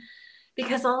writing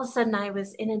because all of a sudden I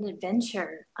was in an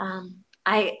adventure.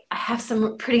 I have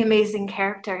some pretty amazing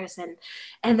characters,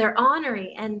 and they're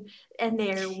ornery, and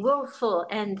they're willful,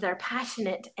 and they're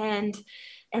passionate, and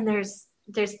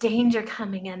there's danger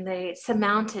coming, and they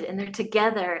surmount it, and they're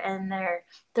together, and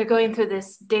they're going through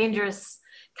this dangerous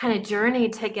kind of journey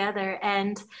together.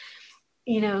 And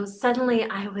suddenly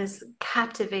I was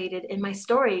captivated in my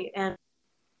story, and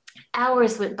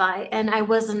hours went by, and I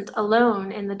wasn't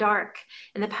alone in the dark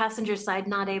in the passenger side,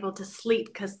 not able to sleep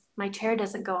because my chair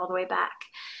doesn't go all the way back.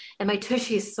 and my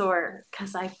tushy's sore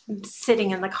because I'm sitting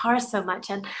in the car so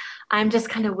much, and I'm just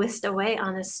kind of whisked away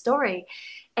on this story.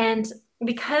 And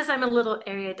because I'm a little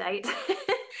erudite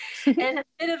and a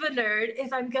bit of a nerd,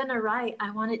 if I'm gonna write, I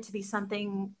want it to be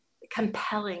something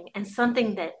compelling and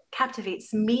something that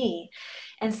captivates me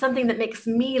and something that makes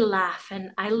me laugh.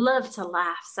 And I love to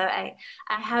laugh. So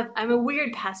I'm a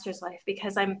weird pastor's wife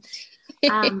because I'm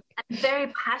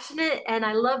very passionate and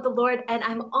I love the Lord and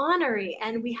I'm honorary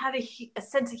and we have a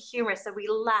sense of humor. So we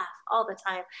laugh all the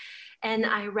time. And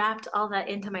I wrapped all that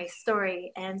into my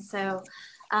story. And so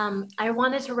I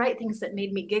wanted to write things that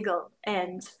made me giggle.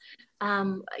 And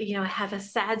I have a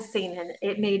sad scene and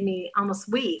it made me almost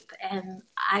weep. And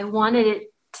I wanted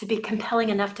it to be compelling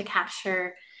enough to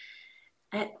capture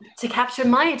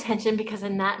my attention, because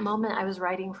in that moment I was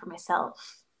writing for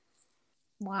myself.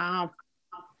 Wow.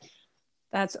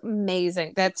 That's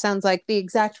amazing. That sounds like the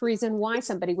exact reason why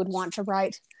somebody would want to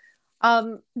write.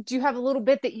 Do you have a little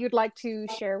bit that you'd like to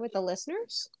share with the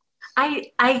listeners?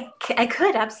 I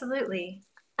could, absolutely.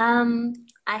 I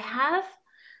have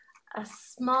a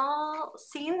small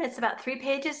scene that's about 3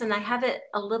 pages, and I have it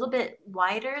a little bit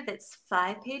wider that's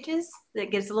 5 pages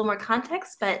that gives a little more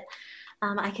context, but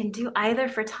I can do either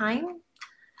for time.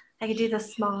 I could do the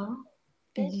small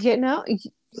bit.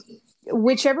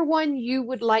 Whichever one you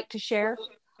would like to share.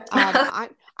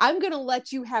 I'm going to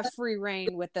let you have free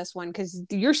reign with this one because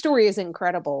your story is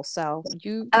incredible. So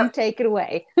you take it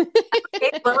away.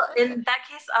 Okay, well, in that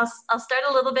case, I'll start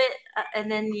a little bit and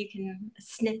then you can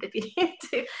snip if you need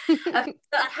to. Okay,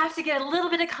 so I have to give a little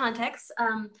bit of context.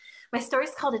 My story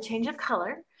is called A Change of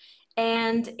Color,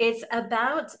 and it's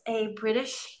about a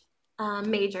British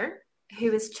major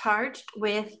who is charged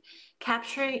with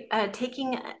transporting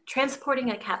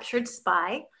a captured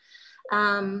spy.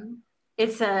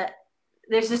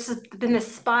 There's just been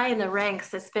this spy in the ranks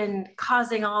that's been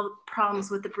causing all the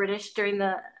problems with the British during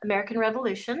the American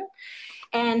Revolution.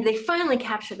 And they finally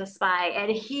capture the spy, and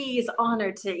he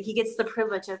gets the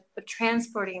privilege of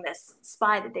transporting this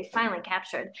spy that they finally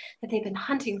captured, that they've been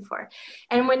hunting for.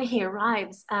 And when he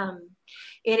arrives,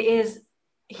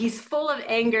 he's full of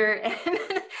anger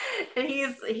and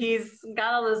he's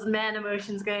got all those man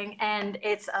emotions going, and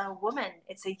it's a woman.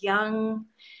 It's a young,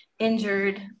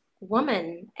 injured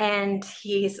woman, and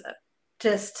he's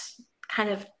just kind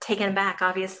of taken aback,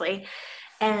 obviously.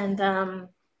 And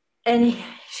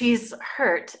she's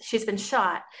hurt. She's been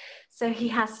shot. So he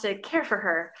has to care for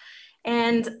her.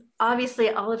 And obviously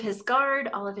all of his guard,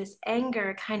 all of his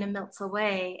anger kind of melts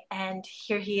away. And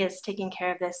here he is taking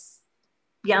care of this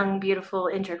young, beautiful,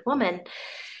 injured woman.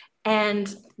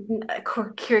 And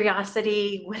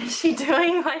curiosity, what is she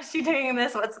doing? Why is she doing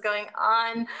this? What's going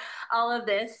on? All of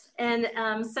this. And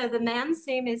so the man's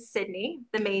name is Sydney,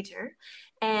 the major.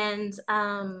 And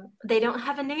they don't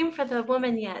have a name for the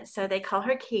woman yet, so they call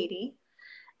her Katie.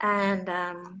 And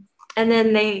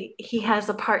then he has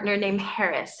a partner named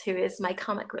Harris, who is my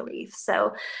comic relief.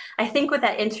 So I think with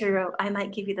that intro, I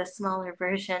might give you the smaller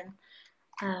version.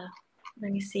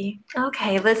 Let me see.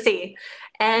 Okay, let's see.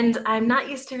 And I'm not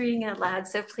used to reading out loud,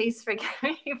 so please forgive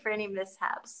me for any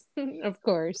mishaps. Of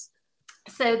course.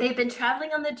 So they've been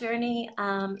traveling on the journey.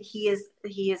 He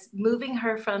is moving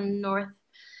her from north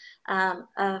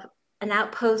of an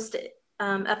outpost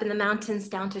up in the mountains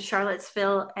down to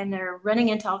Charlottesville, and they're running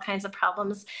into all kinds of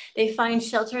problems. They find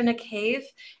shelter in a cave,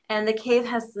 and the cave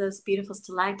has those beautiful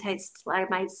stalactites,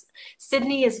 stalagmites.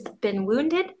 Sydney has been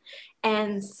wounded,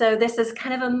 and so this is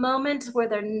kind of a moment where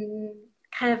they're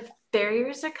kind of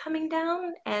barriers are coming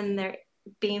down, and they're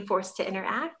being forced to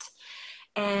interact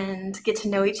and get to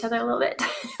know each other a little bit.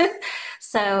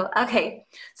 So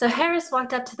Harris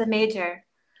walked up to the major.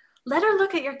 "Let her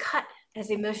look at your cut," as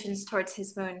he motions towards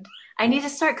his wound. "I need to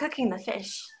start cooking the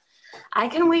fish." "I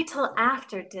can wait till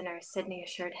after dinner," Sydney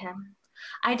assured him.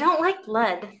 "I don't like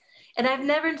blood, and I've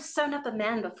never sewn up a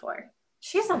man before."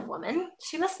 "She's a woman.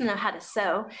 She must know how to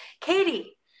sew."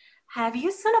 "Katie, have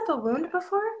you sewn up a wound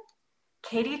before?"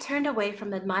 Katie turned away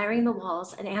from admiring the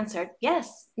walls and answered,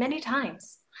 "Yes, many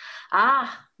times."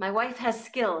 "Ah, my wife has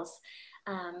skills."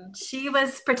 She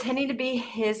was pretending to be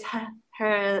his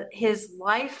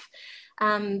wife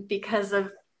because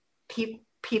of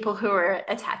people who were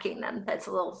attacking them. That's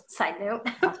a little side note.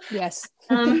 Yes.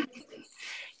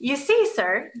 "You see,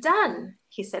 sir, done,"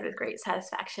 he said with great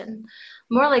satisfaction.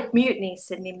 "More like mutiny,"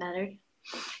 Sydney muttered.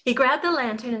 He grabbed the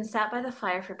lantern and sat by the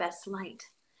fire for best light.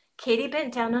 Katie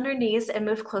bent down on her knees and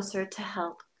moved closer to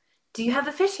help. "Do you have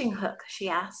a fishing hook?" she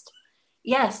asked.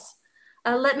 "Yes.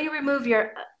 Let me remove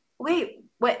your... Wait,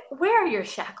 where are your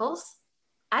shackles?"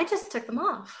 "I just took them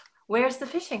off. Where's the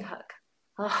fishing hook?"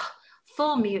 "Ugh,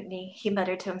 full mutiny," he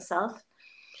muttered to himself.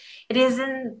 It is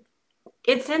in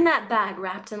It's in that bag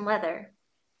wrapped in leather.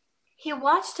 He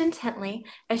watched intently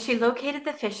as she located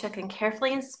the fishhook and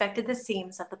carefully inspected the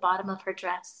seams at the bottom of her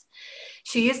dress.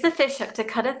 She used the fishhook to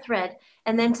cut a thread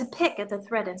and then to pick at the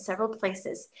thread in several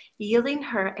places, yielding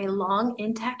her a long,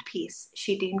 intact piece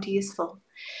she deemed useful.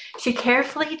 She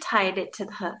carefully tied it to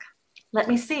the hook. "Let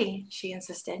me see," she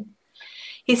insisted.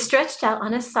 He stretched out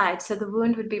on his side so the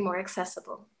wound would be more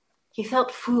accessible. He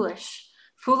felt foolish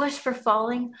for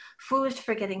falling, foolish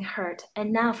for getting hurt,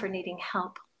 and now for needing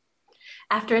help.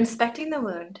 After inspecting the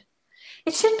wound,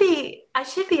 I should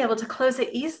be able to close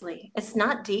it easily. It's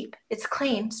not deep. It's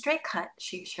clean, straight cut,"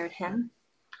 she assured him.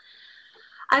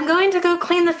 "I'm going to go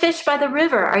clean the fish by the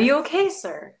river. Are you okay,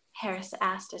 sir?" Harris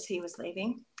asked as he was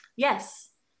leaving.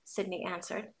 "Yes," Sydney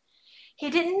answered. He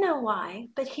didn't know why,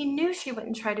 but he knew she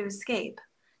wouldn't try to escape.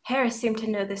 Harris seemed to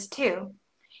know this too.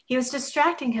 He was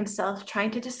distracting himself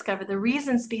trying to discover the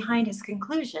reasons behind his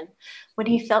conclusion when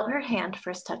he felt her hand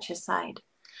first touch his side.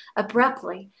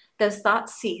 Abruptly, those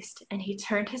thoughts ceased, and he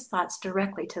turned his thoughts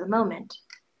directly to the moment.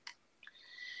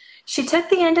 She took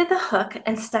the end of the hook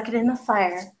and stuck it in the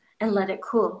fire and let it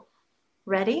cool.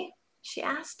 "Ready?" she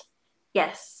asked.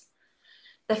 "Yes."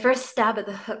 The first stab of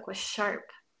the hook was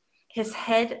sharp. His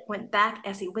head went back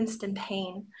as he winced in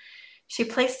pain. She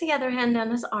placed the other hand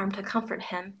on his arm to comfort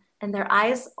him, and their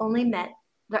eyes only met.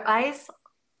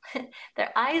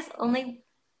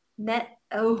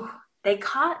 They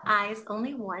caught eyes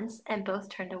only once, and both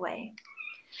turned away.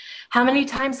 "How many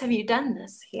times have you done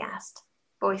this?" he asked,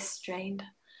 voice strained.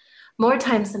 "More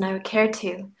times than I would care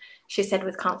to," she said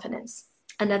with confidence.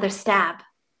 Another stab,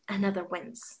 another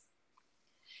wince.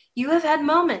 "You have had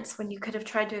moments when you could have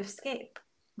tried to escape,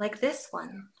 like this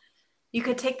one. You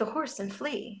could take the horse and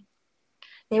flee."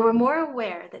 They were more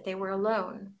aware that they were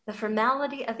alone. The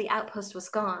formality of the outpost was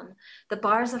gone. The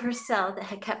bars of her cell that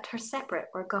had kept her separate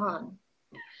were gone.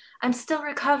 "I'm still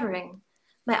recovering.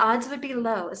 My odds would be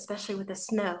low, especially with the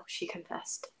snow," she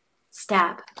confessed.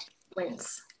 Stab,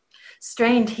 wince.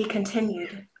 Strained, he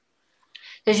continued.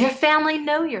 "Does your family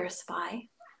know you're a spy?"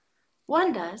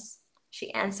 "One does,"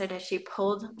 she answered as she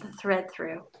pulled the thread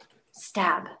through.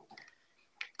 Stab.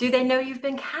 "Do they know you've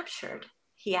been captured?"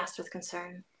 he asked with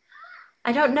concern.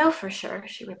 "I don't know for sure,"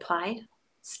 she replied.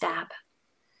 Stab.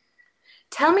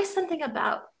 "Tell me something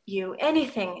about you,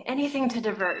 anything to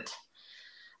divert."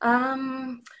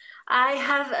 I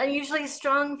have unusually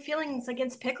strong feelings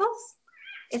against pickles.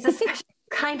 It's a special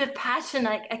kind of passion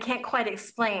I can't quite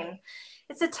explain.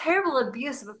 It's a terrible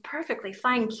abuse of a perfectly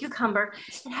fine cucumber.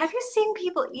 And have you seen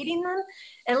people eating them?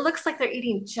 It looks like they're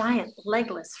eating giant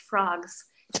legless frogs.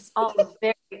 It's all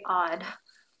very odd.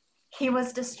 He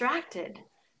was distracted.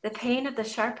 The pain of the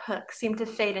sharp hook seemed to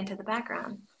fade into the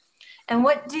background. "And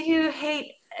what do you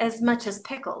hate as much as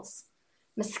pickles?"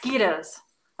 "Mosquitoes.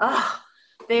 Ugh.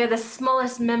 They are the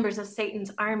smallest members of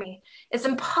Satan's army. It's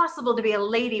impossible to be a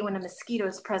lady when a mosquito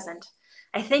is present.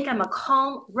 I think I'm a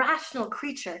calm, rational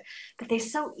creature, but they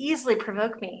so easily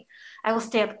provoke me. I will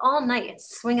stay up all night and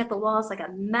swing at the walls like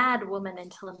a mad woman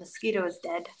until a mosquito is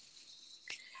dead."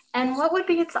 "And what would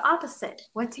be its opposite?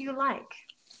 What do you like?"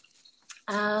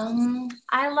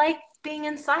 I like being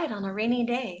inside on a rainy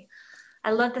day.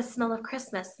 I love the smell of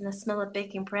Christmas and the smell of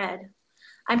baking bread.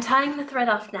 I'm tying the thread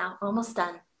off now, almost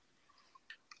done."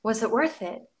 Was it worth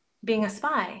it, being a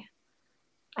spy?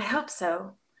 "I hope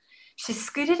so." She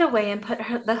scooted away and put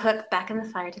the hook back in the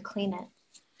fire to clean it.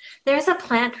 "There's a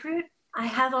plant root. I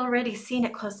have already seen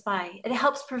it close by. It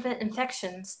helps prevent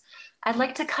infections. I'd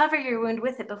like to cover your wound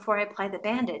with it before I apply the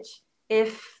bandage,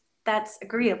 if that's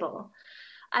agreeable.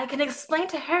 I can explain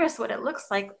to Harris what it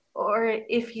looks like, or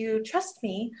if you trust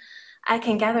me, I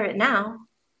can gather it now."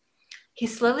 He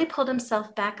slowly pulled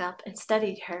himself back up and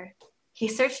studied her. He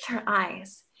searched her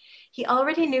eyes. He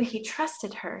already knew he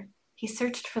trusted her. He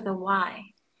searched for the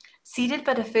why. Seated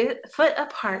but a foot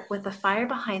apart with the fire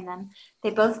behind them, they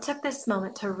both took this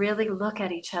moment to really look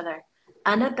at each other,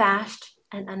 unabashed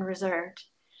and unreserved.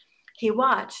 He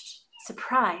watched,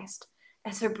 surprised,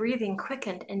 as her breathing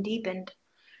quickened and deepened.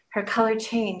 Her color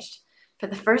changed. For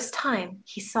the first time,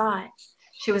 he saw it.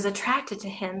 She was attracted to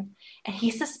him, and he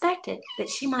suspected that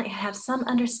she might have some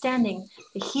understanding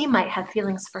that he might have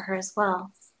feelings for her as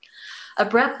well.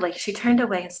 Abruptly, she turned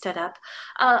away and stood up.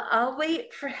 I'll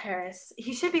wait for Harris.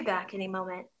 He should be back any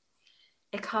moment."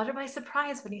 It caught her by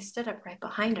surprise when he stood up right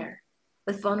behind her.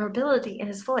 With vulnerability in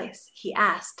his voice, he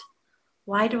asked,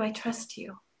 "Why do I trust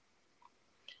you?"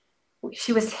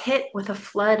 She was hit with a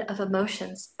flood of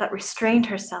emotions, but restrained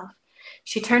herself.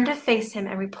 She turned to face him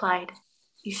and replied,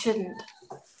 "You shouldn't.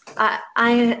 I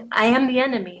am the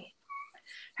enemy."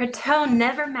 Her tone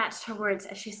never matched her words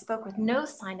as she spoke with no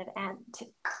sign of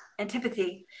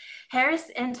antipathy. Harris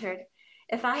entered.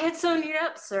 If I had sewn you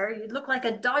up, sir, you'd look like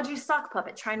a dodgy sock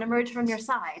puppet trying to emerge from your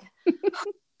side.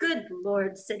 Good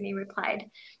Lord, Sydney replied.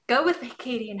 Go with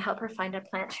Katie and help her find a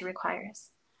plant she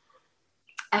requires.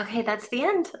 Okay, that's the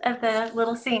end of the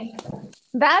little scene.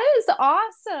 That is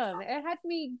awesome. It had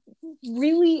me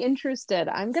really interested.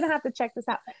 I'm going to have to check this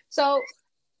out. So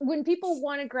when people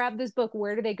want to grab this book,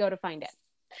 where do they go to find it?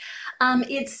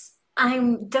 I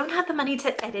don't have the money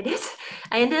to edit it.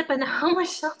 I ended up in a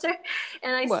homeless shelter,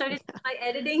 and I started my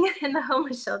editing in the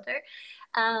homeless shelter.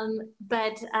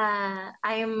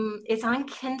 It's on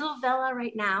Kindle Vella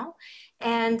right now,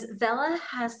 and Vella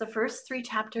has the first 3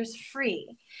 chapters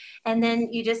free, and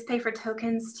then you just pay for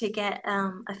tokens to get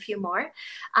a few more.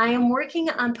 I am working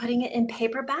on putting it in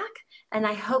paperback, and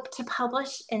I hope to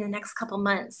publish in the next couple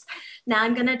months. Now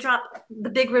I'm gonna drop the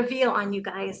big reveal on you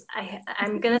guys.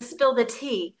 I'm gonna spill the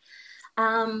tea.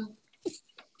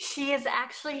 She is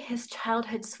actually his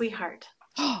childhood sweetheart.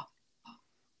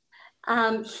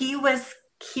 He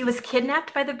was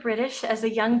kidnapped by the British as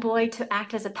a young boy to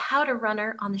act as a powder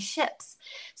runner on the ships.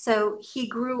 So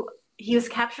he was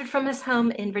captured from his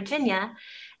home in Virginia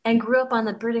and grew up on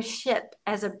the British ship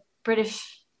as a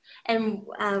British, and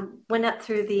went up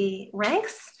through the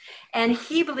ranks. And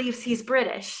he believes he's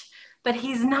British, but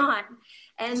he's not.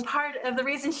 And part of the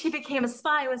reason she became a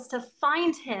spy was to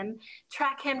find him,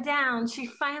 track him down. She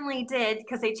finally did,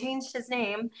 because they changed his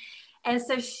name. And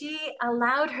so she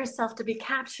allowed herself to be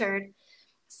captured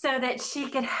so that she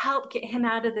could help get him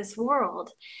out of this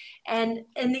world. And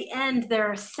in the end, there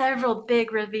are several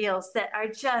big reveals that are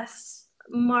just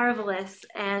marvelous.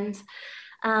 And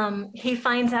he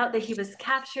finds out that he was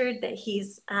captured, that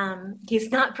he's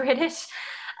not British,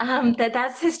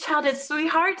 that's his childhood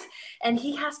sweetheart, and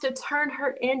he has to turn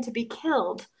her in to be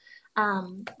killed,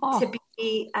 to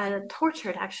be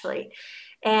tortured, actually.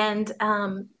 And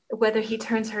whether he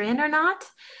turns her in or not,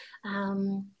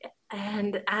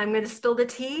 and I'm going to spill the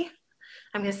tea.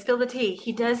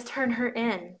 He does turn her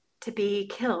in to be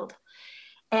killed,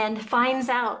 and finds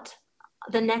out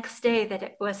the next day that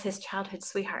it was his childhood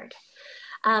sweetheart.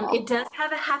 It does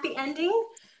have a happy ending.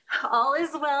 All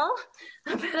is well,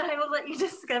 but I will let you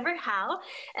discover how.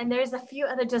 And there's a few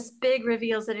other just big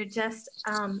reveals that are just,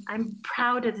 I'm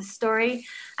proud of the story.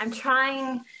 I'm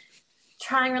trying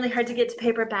really hard to get to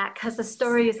paperback because the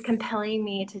story is compelling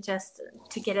me to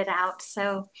get it out.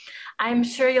 So I'm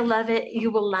sure you'll love it.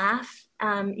 You will laugh.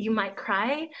 You might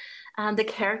cry. The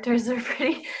characters are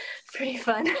pretty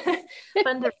fun,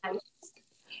 fun to write.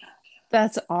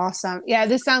 That's awesome. Yeah,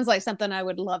 this sounds like something I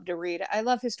would love to read. I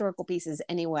love historical pieces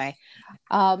anyway.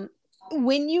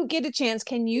 When you get a chance,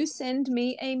 can you send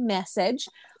me a message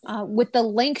with the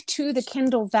link to the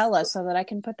Kindle Vella so that I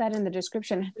can put that in the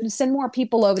description? Send more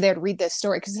people over there to read this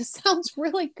story because this sounds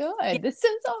really good. This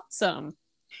sounds awesome.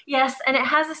 Yes, and it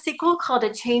has a sequel called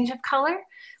A Change of Color,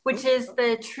 which is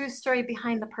the true story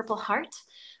behind The Purple Heart,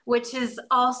 which is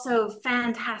also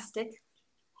fantastic.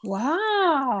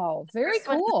 Wow, very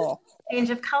cool.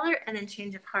 Change of Color and then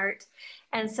Change of Heart.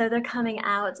 And so they're coming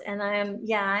out, and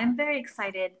I'm very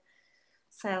excited.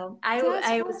 So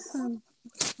I was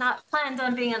not planned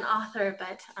on being an author,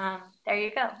 but there you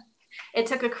go. It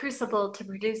took a crucible to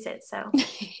produce it. So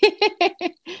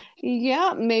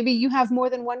yeah, maybe you have more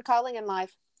than one calling in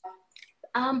life.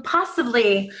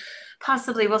 Possibly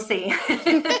we'll see.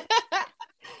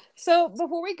 So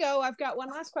before we go, I've got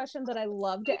one last question that I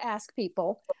love to ask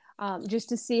people, just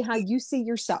to see how you see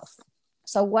yourself.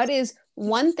 So what is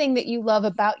one thing that you love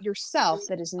about yourself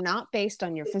that is not based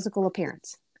on your physical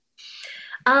appearance?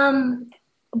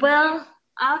 Well,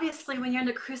 obviously when you're in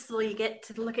the crucible, you get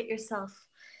to look at yourself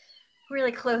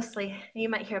really closely. You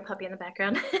might hear a puppy in the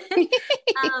background.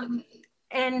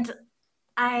 And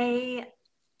I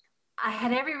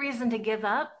had every reason to give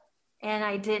up, and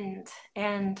I didn't.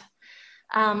 And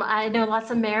I know lots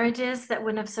of marriages that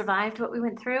wouldn't have survived what we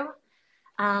went through.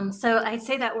 So I'd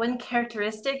say that one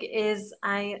characteristic is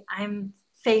I'm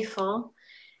faithful,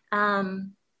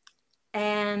 and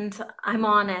I'm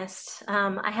honest.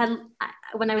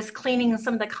 When I was cleaning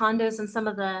some of the condos and some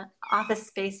of the office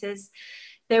spaces,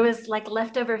 there was like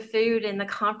leftover food in the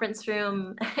conference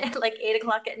room at like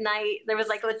 8:00 at night. There was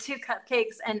like 2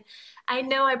 cupcakes, and I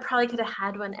know I probably could have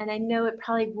had one, and I know it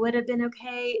probably would have been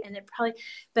okay,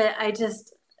 but I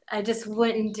just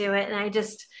wouldn't do it, and I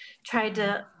just tried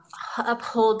to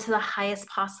uphold to the highest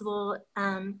possible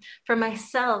for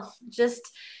myself,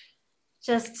 just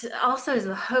just also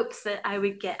the hopes that I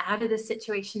would get out of this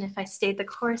situation if I stayed the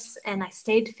course and I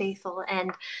stayed faithful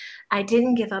and I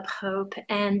didn't give up hope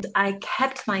and I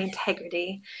kept my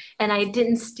integrity and I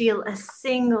didn't steal a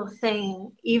single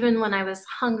thing, even when I was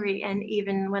hungry and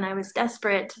even when I was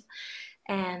desperate.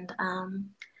 And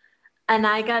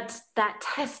I got that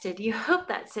tested. You hope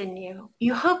that's in you.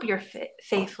 You hope you're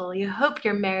faithful. You hope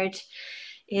your marriage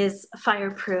is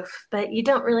fireproof, but you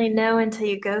don't really know until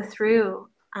you go through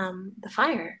the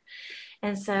fire.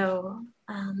 And so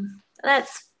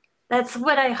that's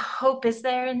what I hope is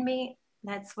there in me.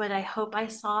 That's what I hope I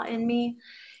saw in me.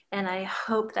 And I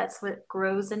hope that's what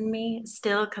grows in me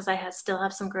still, because I still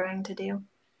have some growing to do.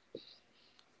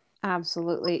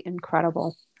 Absolutely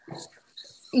incredible.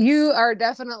 You are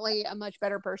definitely a much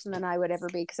better person than I would ever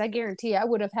be, because I guarantee I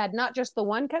would have had not just the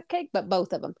one cupcake, but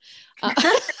both of them.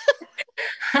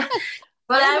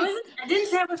 Well, I didn't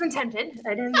say I wasn't tempted.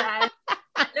 I didn't. I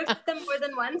looked at them more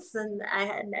than once, and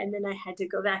then I had to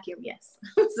go vacuum. Yes.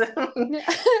 So.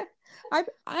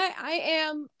 I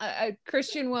am a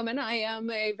Christian woman. I am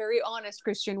a very honest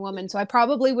Christian woman. So I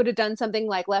probably would have done something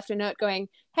like left a note going,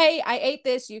 hey, I ate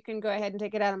this. You can go ahead and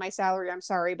take it out of my salary. I'm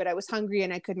sorry, but I was hungry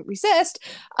and I couldn't resist.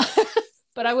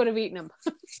 But I would have eaten them.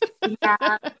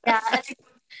 Yeah.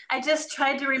 I just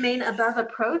tried to remain above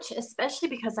approach, especially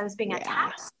because I was being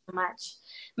attacked so much.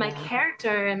 My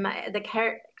character and the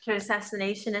character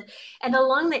assassination and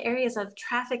along the areas of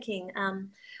trafficking,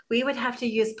 we would have to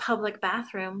use public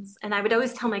bathrooms, and I would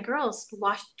always tell my girls,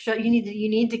 you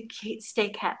need to stay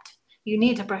kept. You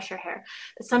need to brush your hair.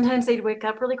 But sometimes they'd wake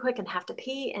up really quick and have to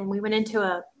pee, and we went into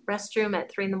a restroom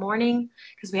at 3 a.m.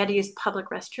 because we had to use public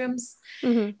restrooms.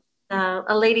 Mm-hmm.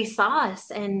 A lady saw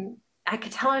us, and I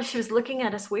could tell her she was looking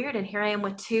at us weird, and here I am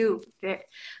with two.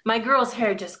 My girl's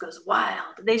hair just goes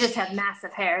wild. They just have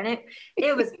massive hair, and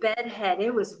it was bedhead.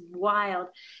 It was wild.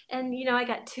 And, I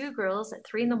got two girls at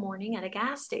 3 a.m. at a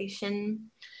gas station,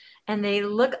 and they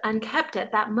look unkept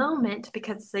at that moment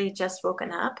because they had just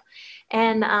woken up.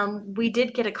 And we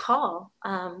did get a call.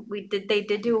 They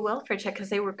did do a welfare check because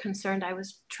they were concerned I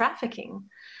was trafficking.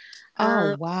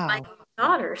 Oh, wow. My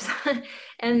daughters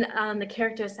and the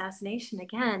character assassination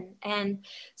again. And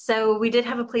so we did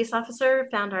have a police officer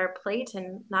found our plate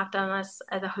and knocked on us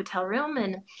at the hotel room,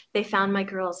 and they found my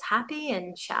girls happy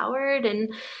and showered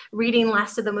and reading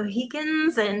Last of the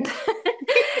Mohicans and,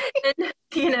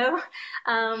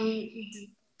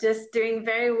 just doing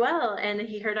very well. And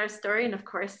he heard our story, and of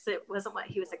course it wasn't what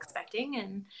he was expecting,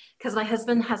 and because my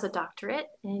husband has a doctorate,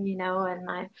 and we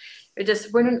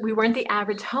weren't the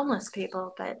average homeless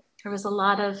people, but there was a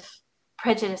lot of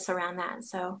prejudice around that.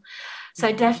 So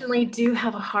I definitely do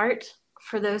have a heart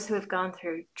for those who have gone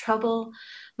through trouble.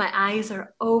 My eyes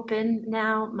are open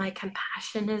now. My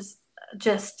compassion is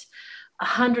just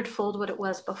 100-fold what it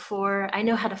was before. I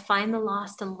know how to find the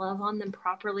lost and love on them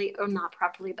properly, or not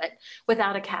properly, but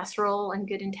without a casserole and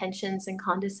good intentions and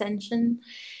condescension,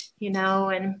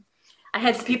 and I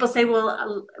had people say,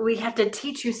 well, we have to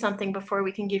teach you something before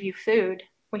we can give you food.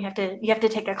 You have to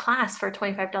take a class for a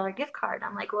 $25 gift card.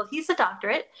 I'm like, well, he's a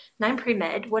doctorate and I'm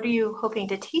pre-med. What are you hoping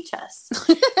to teach us?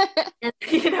 And,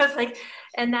 it's like,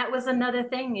 and that was another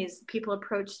thing is people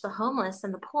approach the homeless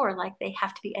and the poor like they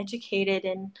have to be educated.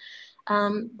 And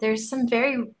there's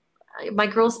my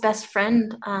girl's best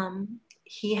friend,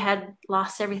 he had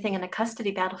lost everything in a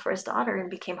custody battle for his daughter and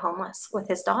became homeless with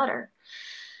his daughter.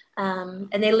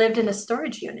 And they lived in a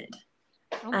storage unit.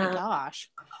 Oh my gosh.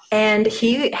 And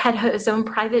he had his own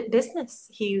private business.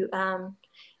 He,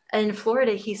 in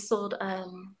Florida, he sold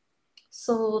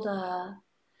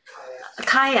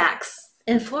kayaks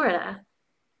in Florida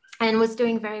and was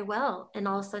doing very well. And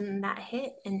all of a sudden that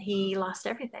hit and he lost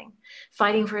everything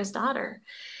fighting for his daughter.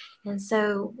 And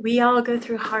so we all go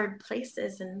through hard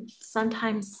places, and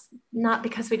sometimes not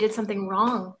because we did something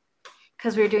wrong,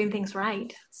 because we were doing things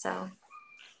right. So.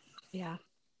 Yeah.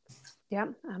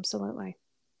 Yep, absolutely.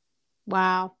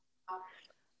 Wow.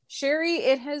 Sherry,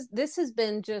 this has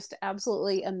been just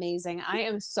absolutely amazing. I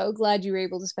am so glad you were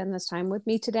able to spend this time with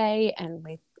me today, and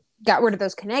we got rid of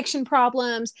those connection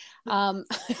problems. Yeah,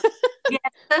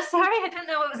 so sorry. I don't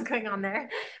know what was going on there,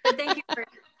 but thank you for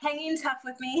hanging tough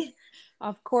with me.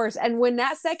 Of course. And when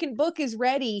that second book is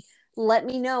ready, let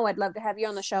me know. I'd love to have you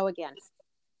on the show again.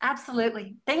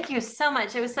 Absolutely. Thank you so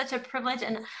much. It was such a privilege.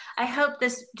 And I hope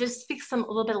this just speaks a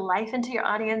little bit of life into your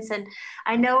audience. And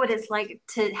I know what it's like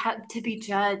to be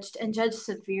judged and judged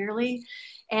severely.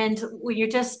 And when you're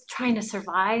just trying to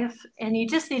survive, and you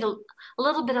just need a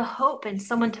little bit of hope and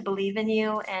someone to believe in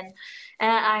you. And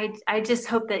I just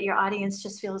hope that your audience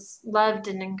just feels loved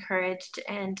and encouraged,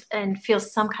 and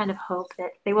feels some kind of hope that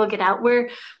they will get out. We're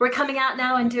coming out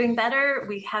now and doing better.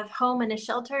 We have home and a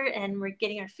shelter, and we're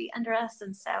getting our feet under us.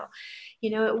 And so,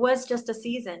 it was just a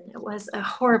season. It was a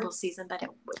horrible season, but it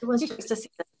was just a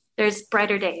season. There's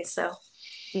brighter days. So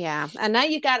Yeah. And now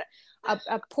you got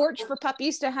a porch for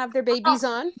puppies to have their babies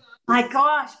on. my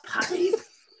gosh, puppies.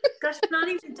 Gosh, not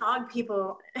even dog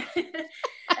people.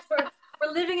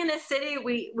 We're living in a city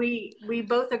we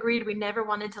both agreed we never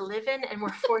wanted to live in, and we're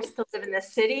forced to live in the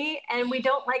city, and we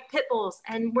don't like pit bulls,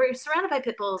 and we're surrounded by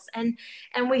pit bulls, and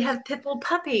we have pit bull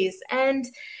puppies, and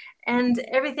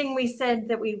everything we said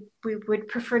that we would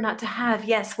prefer not to have.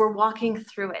 Yes, we're walking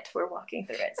through it. So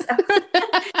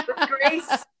with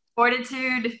grace,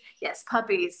 fortitude, yes,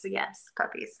 puppies.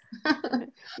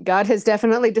 God has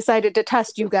definitely decided to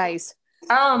test you guys.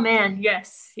 Oh man,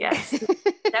 yes,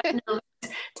 definitely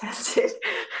tested.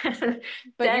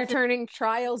 But you're turning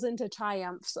trials into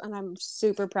triumphs, and I'm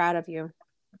super proud of you.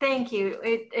 Thank you.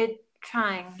 It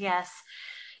trying, yes.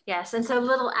 And so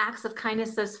little acts of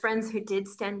kindness, those friends who did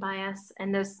stand by us,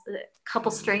 and those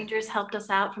couple strangers helped us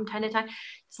out from time to time.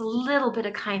 Just a little bit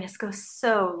of kindness goes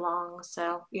so long.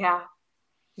 So yeah,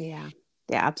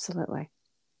 absolutely.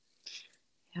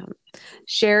 Yeah.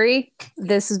 Sherry,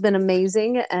 this has been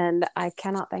amazing, and I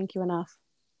cannot thank you enough.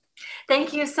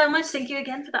 Thank you so much. Thank you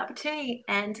again for the opportunity,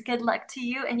 and good luck to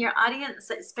you and your audience.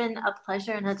 It's been a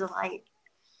pleasure and a delight.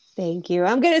 Thank you.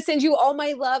 I'm going to send you all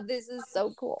my love. This is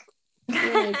so cool.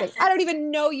 I don't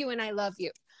even know you, and I love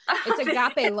you. It's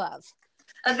agape love.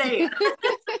 There you go.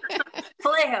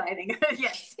 Phileo, I think.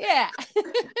 Yes. Yeah.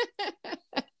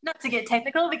 Not to get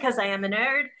technical, because I am a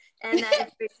nerd, and that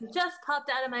information just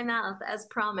popped out of my mouth as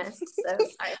promised. So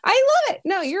I love it.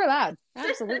 No, you're allowed.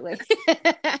 Absolutely.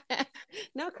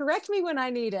 No, correct me when I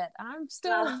need it. I'm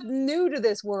still new to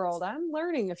this world. I'm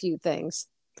learning a few things.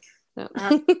 No.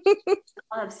 I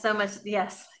have so much.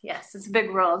 Yes. It's a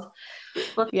big world.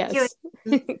 Well, thank you.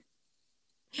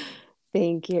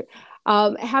 Thank you.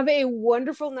 Have a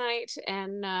wonderful night,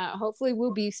 and hopefully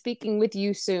we'll be speaking with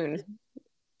you soon.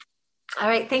 All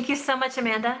right. Thank you so much,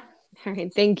 Amanda. All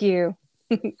right. Thank you.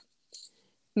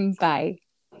 Bye.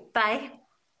 Bye.